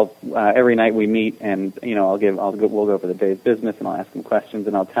 So I'll every night we meet, and we'll go over the day's business, and I'll ask him questions,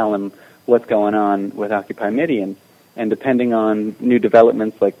 and I'll tell him what's going on with Occupy Midian, and depending on new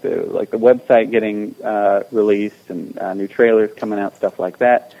developments like the website getting released and new trailers coming out, stuff like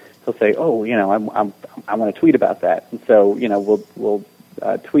that, he'll say, "Oh, I want to tweet about that," and so we'll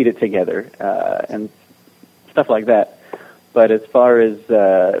tweet it together and stuff like that. But as far as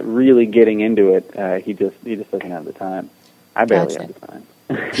really getting into it, he just doesn't have the time. I barely have the time.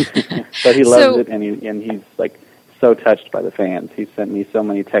 But he loves it, and he's like so touched by the fans. He sent me so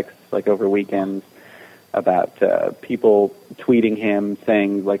many texts like over weekends about people tweeting him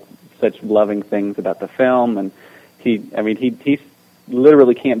saying like such loving things about the film, and he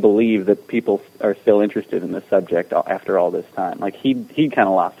literally can't believe that people are still interested in the subject after all this time. Like he kind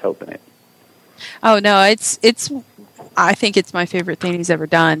of lost hope in it. Oh no, it's. I think it's my favorite thing he's ever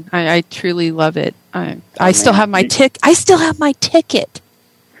done. I truly love it. I still have my I still have my ticket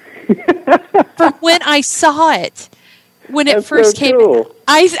from when I saw it when it first came. Cool.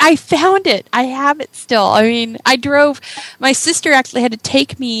 I found it. I have it still. I mean, I drove. My sister actually had to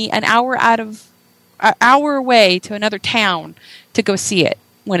take me an hour away to another town to go see it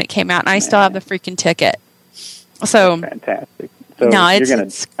when it came out, and I still have the freaking ticket. So fantastic. So no, you're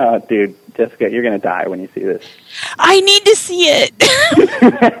gonna, dude, Jessica, you're gonna die when you see this. I need to see it.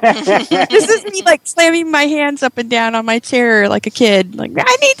 This is me like slamming my hands up and down on my chair like a kid. Like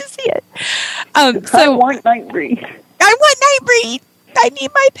I need to see it. I want Nightbreed. I want Nightbreed. I need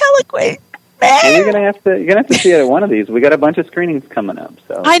my Pelican. Well, you're gonna have to see it at one of these. We got a bunch of screenings coming up,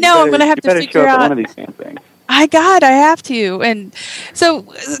 so I know I'm gonna have to figure show up out at one of these damn things. I have to. And so,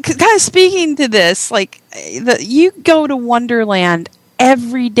 kind of speaking to this, like you go to Wonderland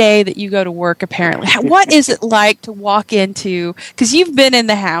every day that you go to work, apparently. What is it like to walk into, because you've been in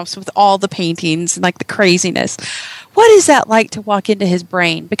the house with all the paintings and like the craziness. What is that like to walk into his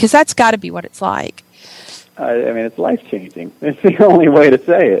brain? Because that's got to be what it's like. I mean, it's life-changing. It's the only way to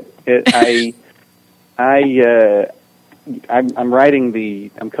say it. I'm co-writing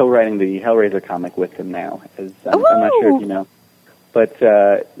the Hellraiser comic with him now. I'm not sure if you know, but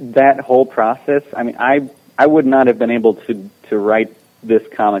that whole process. I mean, I would not have been able to write this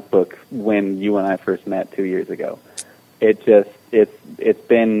comic book when you and I first met 2 years ago. It's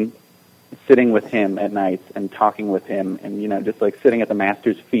been sitting with him at nights and talking with him, and just like sitting at the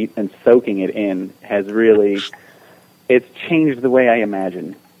master's feet and soaking it in has really, it's changed the way I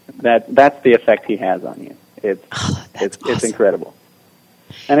imagine. That's the effect he has on you. It's awesome. It's incredible,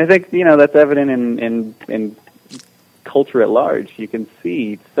 and I think that's evident in culture at large. You can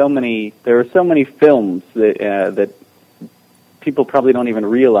see there are so many films that people probably don't even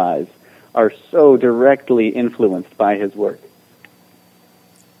realize are so directly influenced by his work.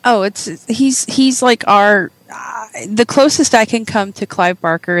 Oh, he's like the closest I can come to Clive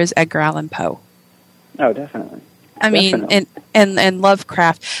Barker is Edgar Allan Poe. Oh, definitely. I mean, and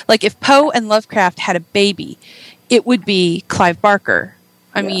Lovecraft. Like if Poe and Lovecraft had a baby, it would be Clive Barker.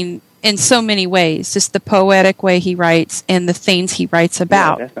 I mean, in so many ways, just the poetic way he writes and the things he writes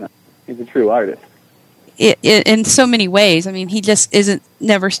about. Yeah, definitely. He's a true artist. In so many ways. I mean, he just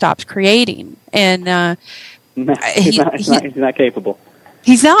never stops creating, and he's not capable.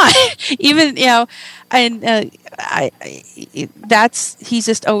 He's not even, and he's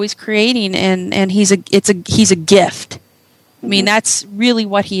just always creating, and he's a gift. I mean, that's really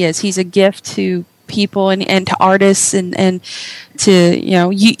what he is. He's a gift to people and to artists and to,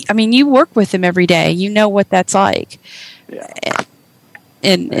 you work with him every day. You know what that's like. Yeah.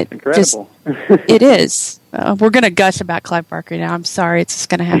 And it's incredible. It is. We're going to gush about Clive Barker now. I'm sorry. It's just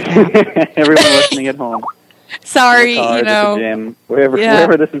going to have to happen. Everyone listening at home. Sorry, at the gym,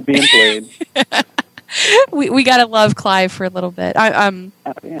 wherever this is being played. we got to love Clive for a little bit.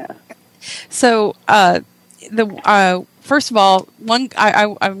 Yeah. So first of all, I'm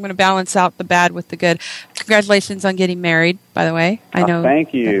going to balance out the bad with the good. Congratulations on getting married, by the way. I know.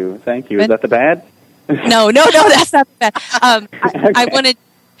 Thank you. Is that the bad? No, that's not the bad. Okay. I wanted.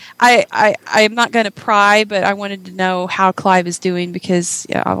 I'm not going to pry, but I wanted to know how Clive is doing because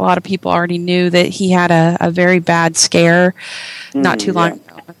a lot of people already knew that he had a very bad scare not too long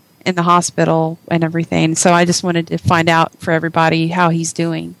ago in the hospital and everything. So I just wanted to find out for everybody how he's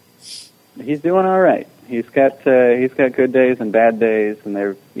doing. He's doing all right. He's got good days and bad days, and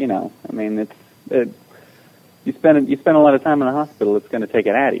they're I mean you spend a lot of time in the hospital, it's going to take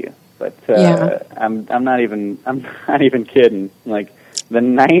it out of you. But I'm not even kidding. Like. The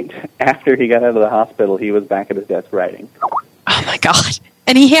night after he got out of the hospital, he was back at his desk writing. Oh, my God.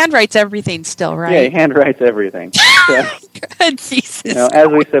 And he handwrites everything still, right? Yeah, he handwrites everything. So, God, Jesus. As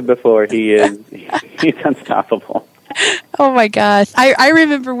we said before, he's unstoppable. Oh, my gosh. I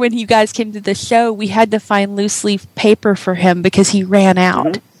remember when you guys came to the show, we had to find loose leaf paper for him because he ran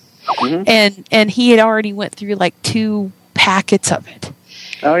out. Mm-hmm. And he had already went through like 2 packets of it.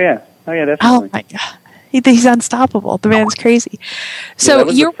 Oh, yeah, definitely. Oh, my God. He's unstoppable. The man's crazy. So that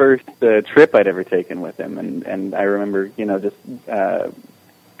was the first trip I'd ever taken with him, and I remember, just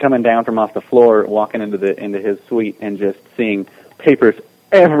coming down from off the floor, walking into his suite, and just seeing papers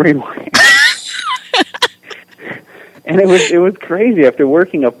everywhere. And it was crazy. After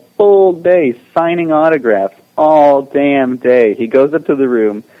working a full day signing autographs all damn day, he goes up to the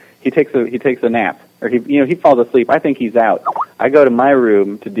room. He takes a nap, or he falls asleep. I think he's out. I go to my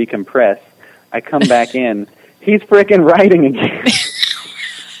room to decompress. I come back in. He's frickin' writing again.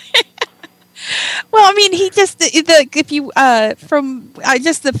 Well, I mean, he just the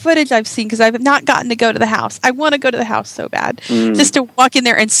footage I've seen, because I've not gotten to go to the house. I want to go to the house so bad, just to walk in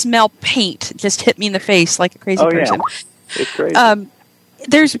there and smell paint just hit me in the face like a crazy person. Yeah. It's crazy.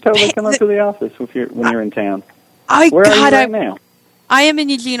 There's you totally come up to the office when you're in town. Where are you right now? I am in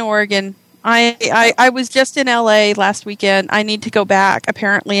Eugene, Oregon. I was just in LA last weekend. I need to go back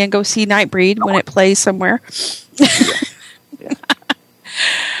apparently and go see Nightbreed when it plays somewhere. Yeah.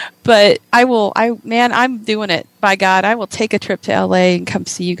 But I'm doing it. By God, I will take a trip to LA and come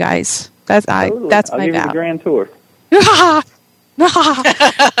see you guys. That's my vow. I'll give you the grand tour.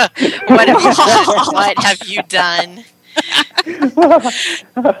 What have you done? Did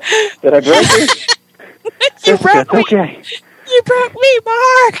I break it? You broke me. Okay. You broke me,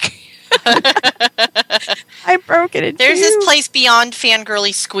 Mark. I broke it in There's two. this place beyond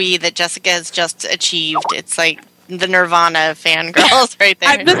Fangirly Squee that Jessica has just achieved. It's like the Nirvana fangirls right there.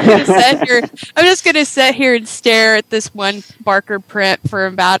 I'm just gonna sit here and stare at this one Barker print for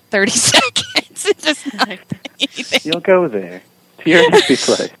about 30 seconds and just not say anything. You'll go there to your happy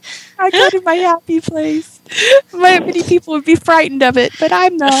place. I go to my happy place. Many people would be frightened of it, but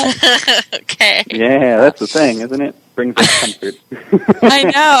I'm not. Okay. Yeah, that's the thing, isn't it? Brings us comfort.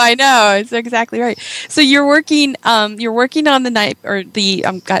 I know. It's exactly right. So you're working on the night or the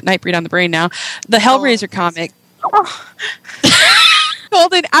got Nightbreed on the brain now. The Hellraiser comic.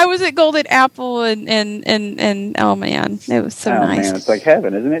 I was at Golden Apple and oh man, it was so nice. Man, it's like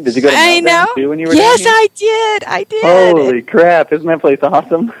heaven, isn't it? Did you go to I Meltdown know. too when you were Yes, down here? I did. Holy crap! Isn't that place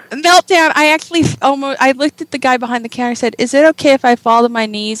awesome? Meltdown. I actually I looked at the guy behind the counter and said, "Is it okay if I fall to my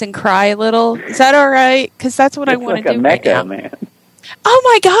knees and cry a little? Is that all right? Because that's what I want to like do a right mecca, now." man. Oh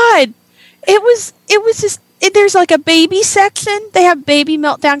my god! It was just. There's like a baby section. They have baby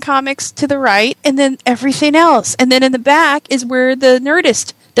Meltdown comics to the right, and then everything else. And then in the back is where the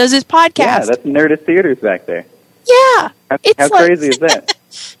Nerdist does his podcast. Yeah, that's Nerdist Theaters back there. Yeah. How crazy is that?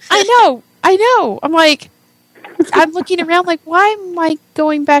 I know. I'm like, I'm looking around like, why am I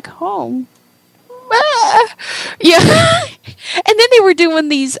going back home? Yeah. And then they were doing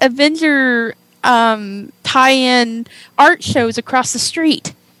these Avenger tie-in art shows across the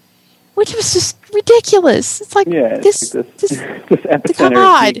street, which was just ridiculous. It's like, this epicenter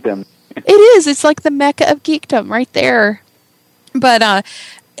God. of geekdom. It is. It's like the mecca of geekdom right there. But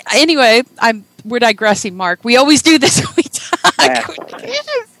anyway, we're digressing, Mark. We always do this when we talk.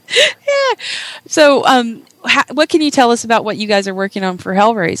 Yeah. So, what can you tell us about what you guys are working on for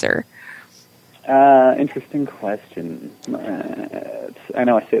Hellraiser? Interesting question. I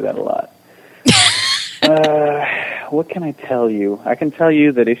know I say that a lot. What can I tell you? I can tell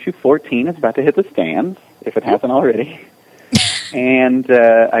you that issue 14 is about to hit the stands, if it hasn't already. And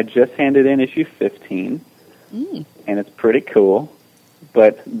I just handed in issue 15, and it's pretty cool.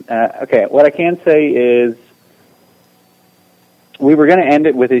 But, okay, what I can say is we were going to end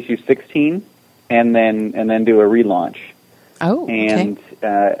it with issue 16 and then do a relaunch. Oh, and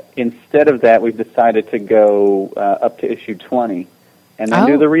instead of that, we've decided to go up to issue 20 and then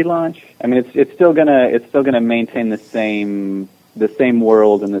do the relaunch. I mean, it's still gonna maintain the same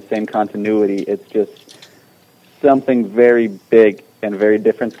world and the same continuity. It's just something very big and very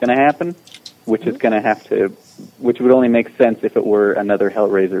different is going to happen, which is going to have to, which would only make sense if it were another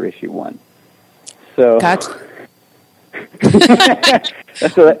Hellraiser issue 1. So, gotcha.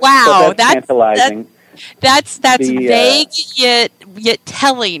 Wow, that's tantalizing. That's vague yet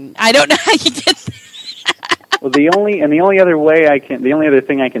telling. I don't know how you did that. Well, the only other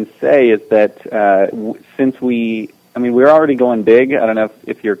thing I can say is that since we're already going big. I don't know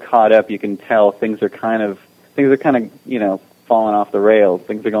if you're caught up. You can tell things are kind of falling off the rails.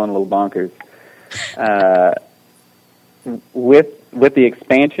 Things are going a little bonkers. With the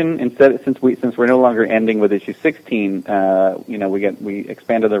expansion, since we're no longer ending with issue 16, we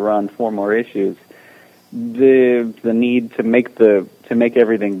expanded the run 4 more issues. The need to make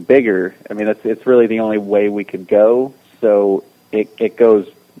everything bigger. I mean, it's really the only way we could go. So it goes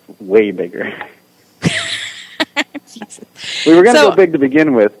way bigger. We were going to go big to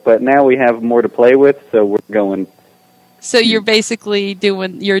begin with, but now we have more to play with, so we're going. So you're basically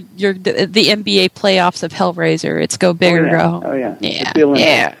doing the NBA playoffs of Hellraiser. It's go big or go. Oh yeah.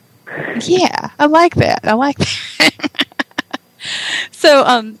 Yeah. Yeah. I like that. So,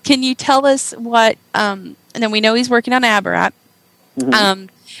 can you tell us what? And then we know he's working on Aberrat. Mm-hmm.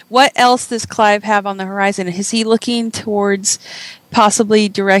 What else does Clive have on the horizon? Is he looking towards possibly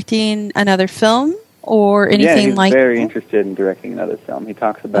directing another film or anything like that? Yeah, he's very interested in directing another film. He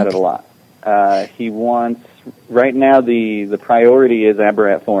talks about it a lot. He wants, right now the priority is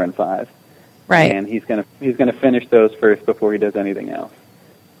Aberrat 4 and 5. Right. And he's gonna finish those first before he does anything else.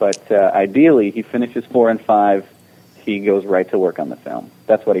 But ideally, he finishes 4 and 5, he goes right to work on the film.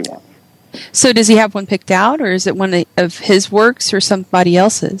 That's what he wants. So does he have one picked out, or is it one of his works or somebody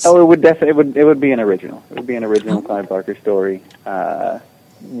else's? Oh, it would be an original. It would be an original Clive Barker story.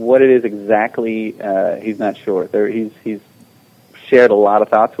 What it is exactly, he's not sure. He's shared a lot of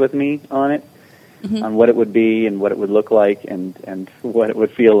thoughts with me on it, on what it would be and what it would look like and what it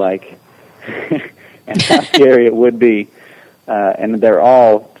would feel like and how scary it would be. And they're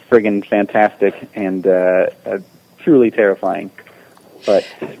all friggin' fantastic and truly terrifying. But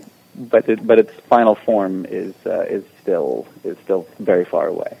its final form is still very far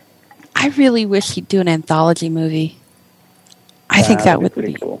away. I really wish he'd do an anthology movie. I think that would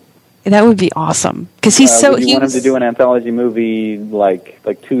be cool. That would be awesome because he's Would you want him to do an anthology movie like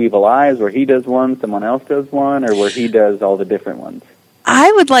Two Evil Eyes, where he does one, someone else does one, or where he does all the different ones?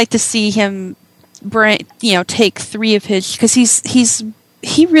 I would like to see him take 3 of his, because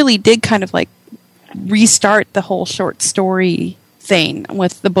he really did kind of like restart the whole short story thing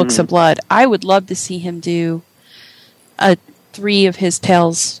with the Books of Blood. I would love to see him do 3 of his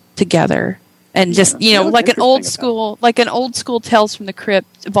tales together, and just like an old school Tales from the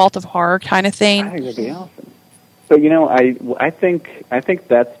Crypt, Vault of Horror kind of thing. I think that'd be awesome. So I think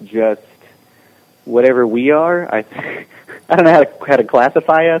that's just whatever we are. I don't know how to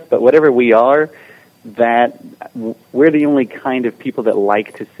classify us, but whatever we are, that we're the only kind of people that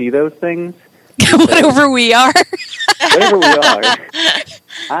like to see those things. Whatever we are. Whatever we are.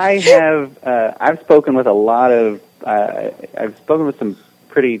 I've spoken with a lot of I've spoken with some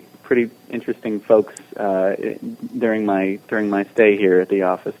pretty interesting folks during my stay here at the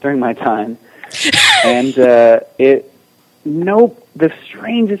office, during my time. And the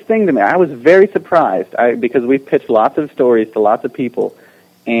strangest thing to me, I was very surprised because we've pitched lots of stories to lots of people,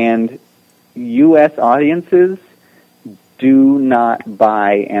 and U.S. audiences do not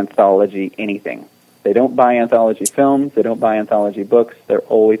buy anthology anything. They don't buy anthology films. They don't buy anthology books. They're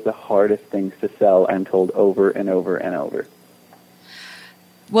always the hardest things to sell and told over and over and over.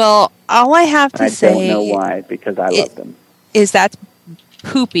 Well, all I have to say... I don't know why, because I love them. ...is that's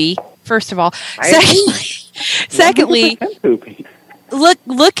poopy, first of all. Secondly, poopy.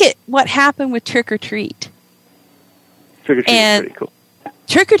 Look at what happened with Trick or Treat. Trick or Treat is pretty cool.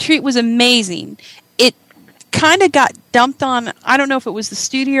 Trick or Treat was amazing. It kind of got dumped on, I don't know if it was the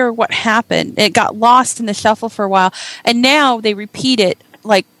studio or what happened. It got lost in the shuffle for a while, and now they repeat it,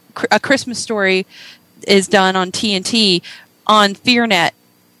 like A Christmas Story is done on TNT, on FearNet,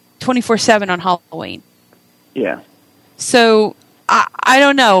 24/7 on Halloween. Yeah. So I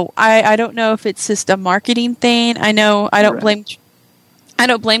don't know. I don't know if it's just a marketing thing. I don't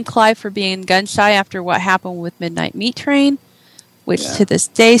blame Clive for being gun shy after what happened with Midnight Meat Train, which to this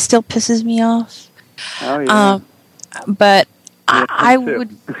day still pisses me off. Oh yeah. But I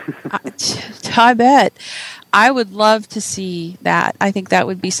would. I bet. I would love to see that. I think that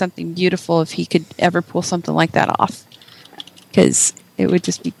would be something beautiful if he could ever pull something like that off, because it would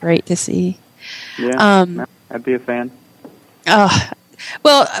just be great to see. Yeah, I'd be a fan.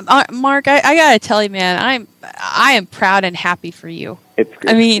 Well, Mark, I gotta tell you, man, I am proud and happy for you. It's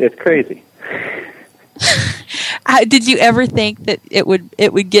crazy. Did you ever think that it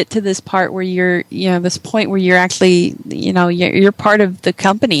would get to this part where this point where you're actually, you're part of the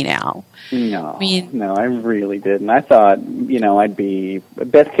company now? No, no, I really didn't. I thought, I'd be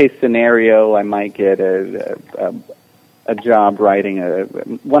best case scenario. I might get a job writing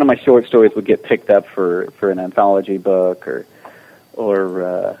one of my short stories would get picked up for an anthology book,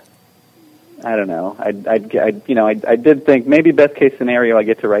 or I don't know. I did think maybe best case scenario I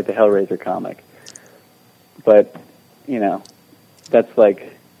get to write the Hellraiser comic, but that's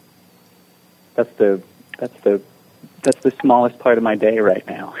the smallest part of my day right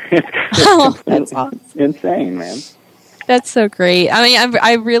now. That's awesome. Insane, man. That's so great. I mean,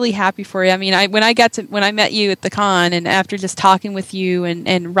 I'm really happy for you. I mean, when I met you at the con, and after just talking with you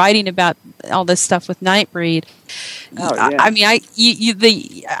and writing about all this stuff with Nightbreed,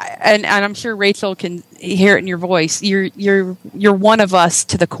 and I'm sure Rachel can hear it in your voice. You're one of us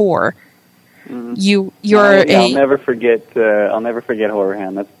to the core. Mm-hmm. I'll never forget Horror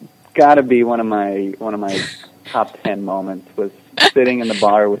Hound. That's got to be one of my top 10 moments. Was sitting in the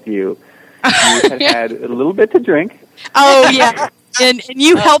bar with you. You had a little bit to drink. Oh yeah, and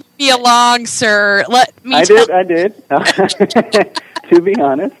you helped me along, sir. I did. To be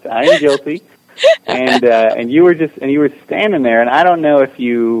honest, I am guilty. And you were standing there, and I don't know if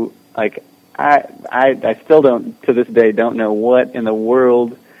you I still don't to this day don't know what in the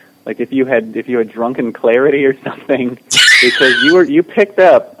world, like if you had drunken clarity or something, because you picked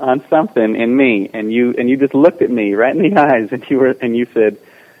up on something in me, and you just looked at me right in the eyes, and you said,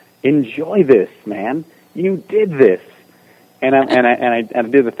 "Enjoy this, man. You did this." And I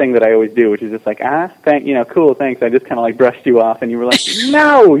did the thing that I always do, which is just like, cool, thanks. I just kind of like brushed you off, and you were like,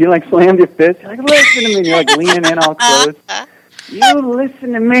 no, you like slammed your fist. You're like, listen to me. And you're like leaning in all close. You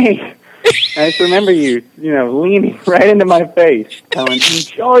listen to me. And I just remember you, leaning right into my face, telling,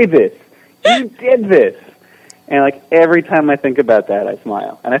 enjoy this. You did this. And like every time I think about that, I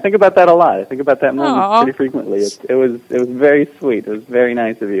smile, and I think about that a lot. I think about that moment pretty frequently. It was very sweet. It was very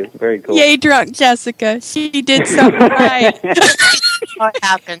nice of you. It was very cool. Yay, drunk Jessica! She did something right. What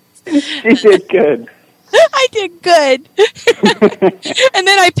happened? She did good. I did good. And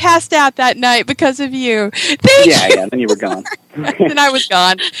then I passed out that night because of you. Thank you. Yeah. Then you were gone. Then I was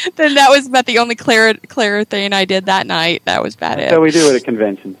gone. Then that was about the only Clara thing I did that night. That was about it. So we do it at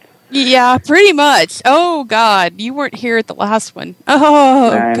conventions. Yeah, pretty much. Oh, God. You weren't here at the last one.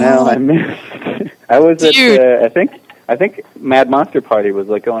 Oh, I know. I missed it. I was at Dude. I think Mad Monster Party was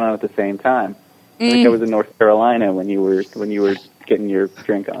like going on at the same time. I think I was in North Carolina when you were getting your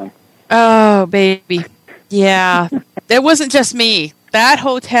drink on. Oh, baby. Yeah. It wasn't just me. That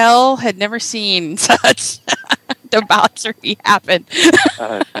hotel had never seen such debauchery happen. Oh,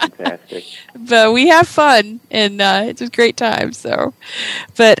 that's fantastic. But we have fun, and it's a great time. So,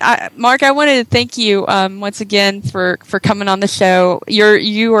 but Mark, I wanted to thank you once again for coming on the show.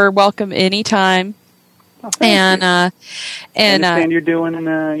 You are welcome anytime. Oh, thank you. I understand you're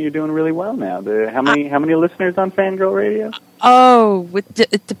doing really well now. How many listeners on Fangirl Radio? Oh,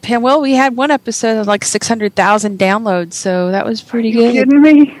 it depends. Well, we had one episode of like 600,000 downloads, so that was pretty good. Are you kidding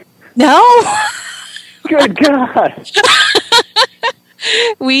me? No. Good God.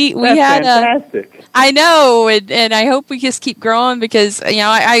 we That's had fantastic. I know, and I hope we just keep growing because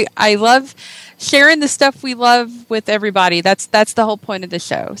I love sharing the stuff we love with everybody. That's the whole point of the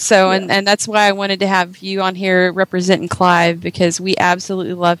show. So Yeah. and that's why I wanted to have you on here representing Clive, because we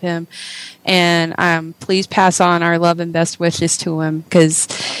absolutely love him, and please pass on our love and best wishes to him, because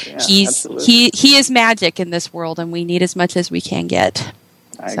he is magic in this world, and we need as much as we can get.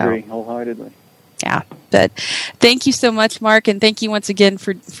 I agree wholeheartedly. Yeah, but thank you so much, Mark, and thank you once again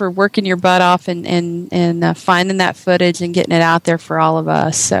for working your butt off and finding that footage and getting it out there for all of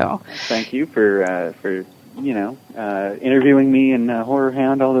us. So thank you for interviewing me in Horror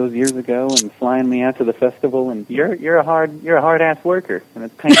Hound all those years ago and flying me out to the festival. And you're a hard ass worker, and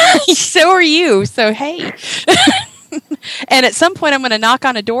it's painful. So are you. So hey. And at some point, I'm going to knock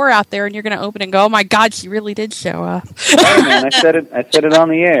on a door out there, and you're going to open and go, "Oh my God, she really did show up." Hey man, I said it on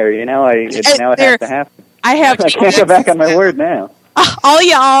the air. Now it has to happen. I can't go back on my word now. All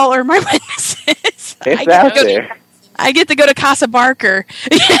y'all are my witnesses. It's out there. I get to go to Casa Barker.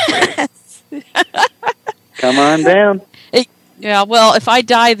 Yes. Come on down. Yeah, well, if I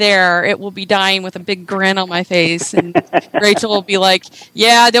die there, it will be dying with a big grin on my face, and Rachel will be like,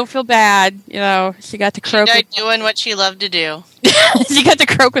 "Yeah, don't feel bad. She got to croak. She died doing what she loved to do. She got to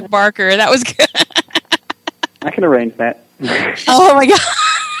croak with Barker. That was good." I can arrange that. Oh my God!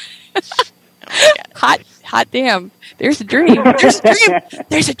 Hot damn! There's a dream.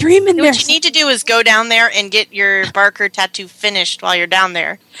 There's a dream in there. What you need to do is go down there and get your Barker tattoo finished while you're down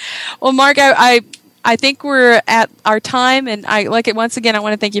there. Well, Mark, I think we're at our time, and I like it once again. I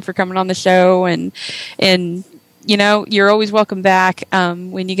want to thank you for coming on the show, and you're always welcome back.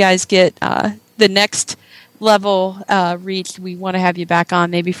 When you guys get the next level reached, we want to have you back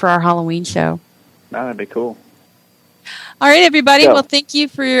on, maybe for our Halloween show. Oh, that'd be cool. All right, everybody. So, well, thank you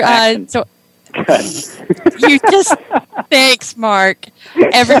for thanks, Mark.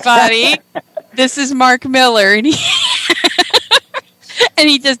 Everybody, this is Mark Miller, and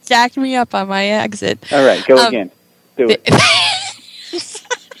he just jacked me up on my exit. All right, go again. Do it.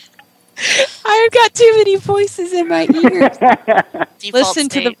 I've got too many voices in my ears. Listen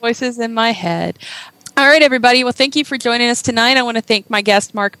state. to the voices in my head. All right, everybody. Well, thank you for joining us tonight. I want to thank my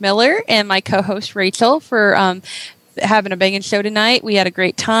guest, Mark Miller, and my co-host, Rachel, for having a banging show tonight. We had a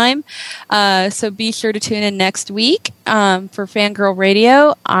great time. So be sure to tune in next week for Fangirl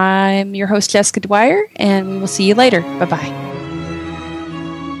Radio. I'm your host, Jessica Dwyer, and we will see you later. Bye-bye.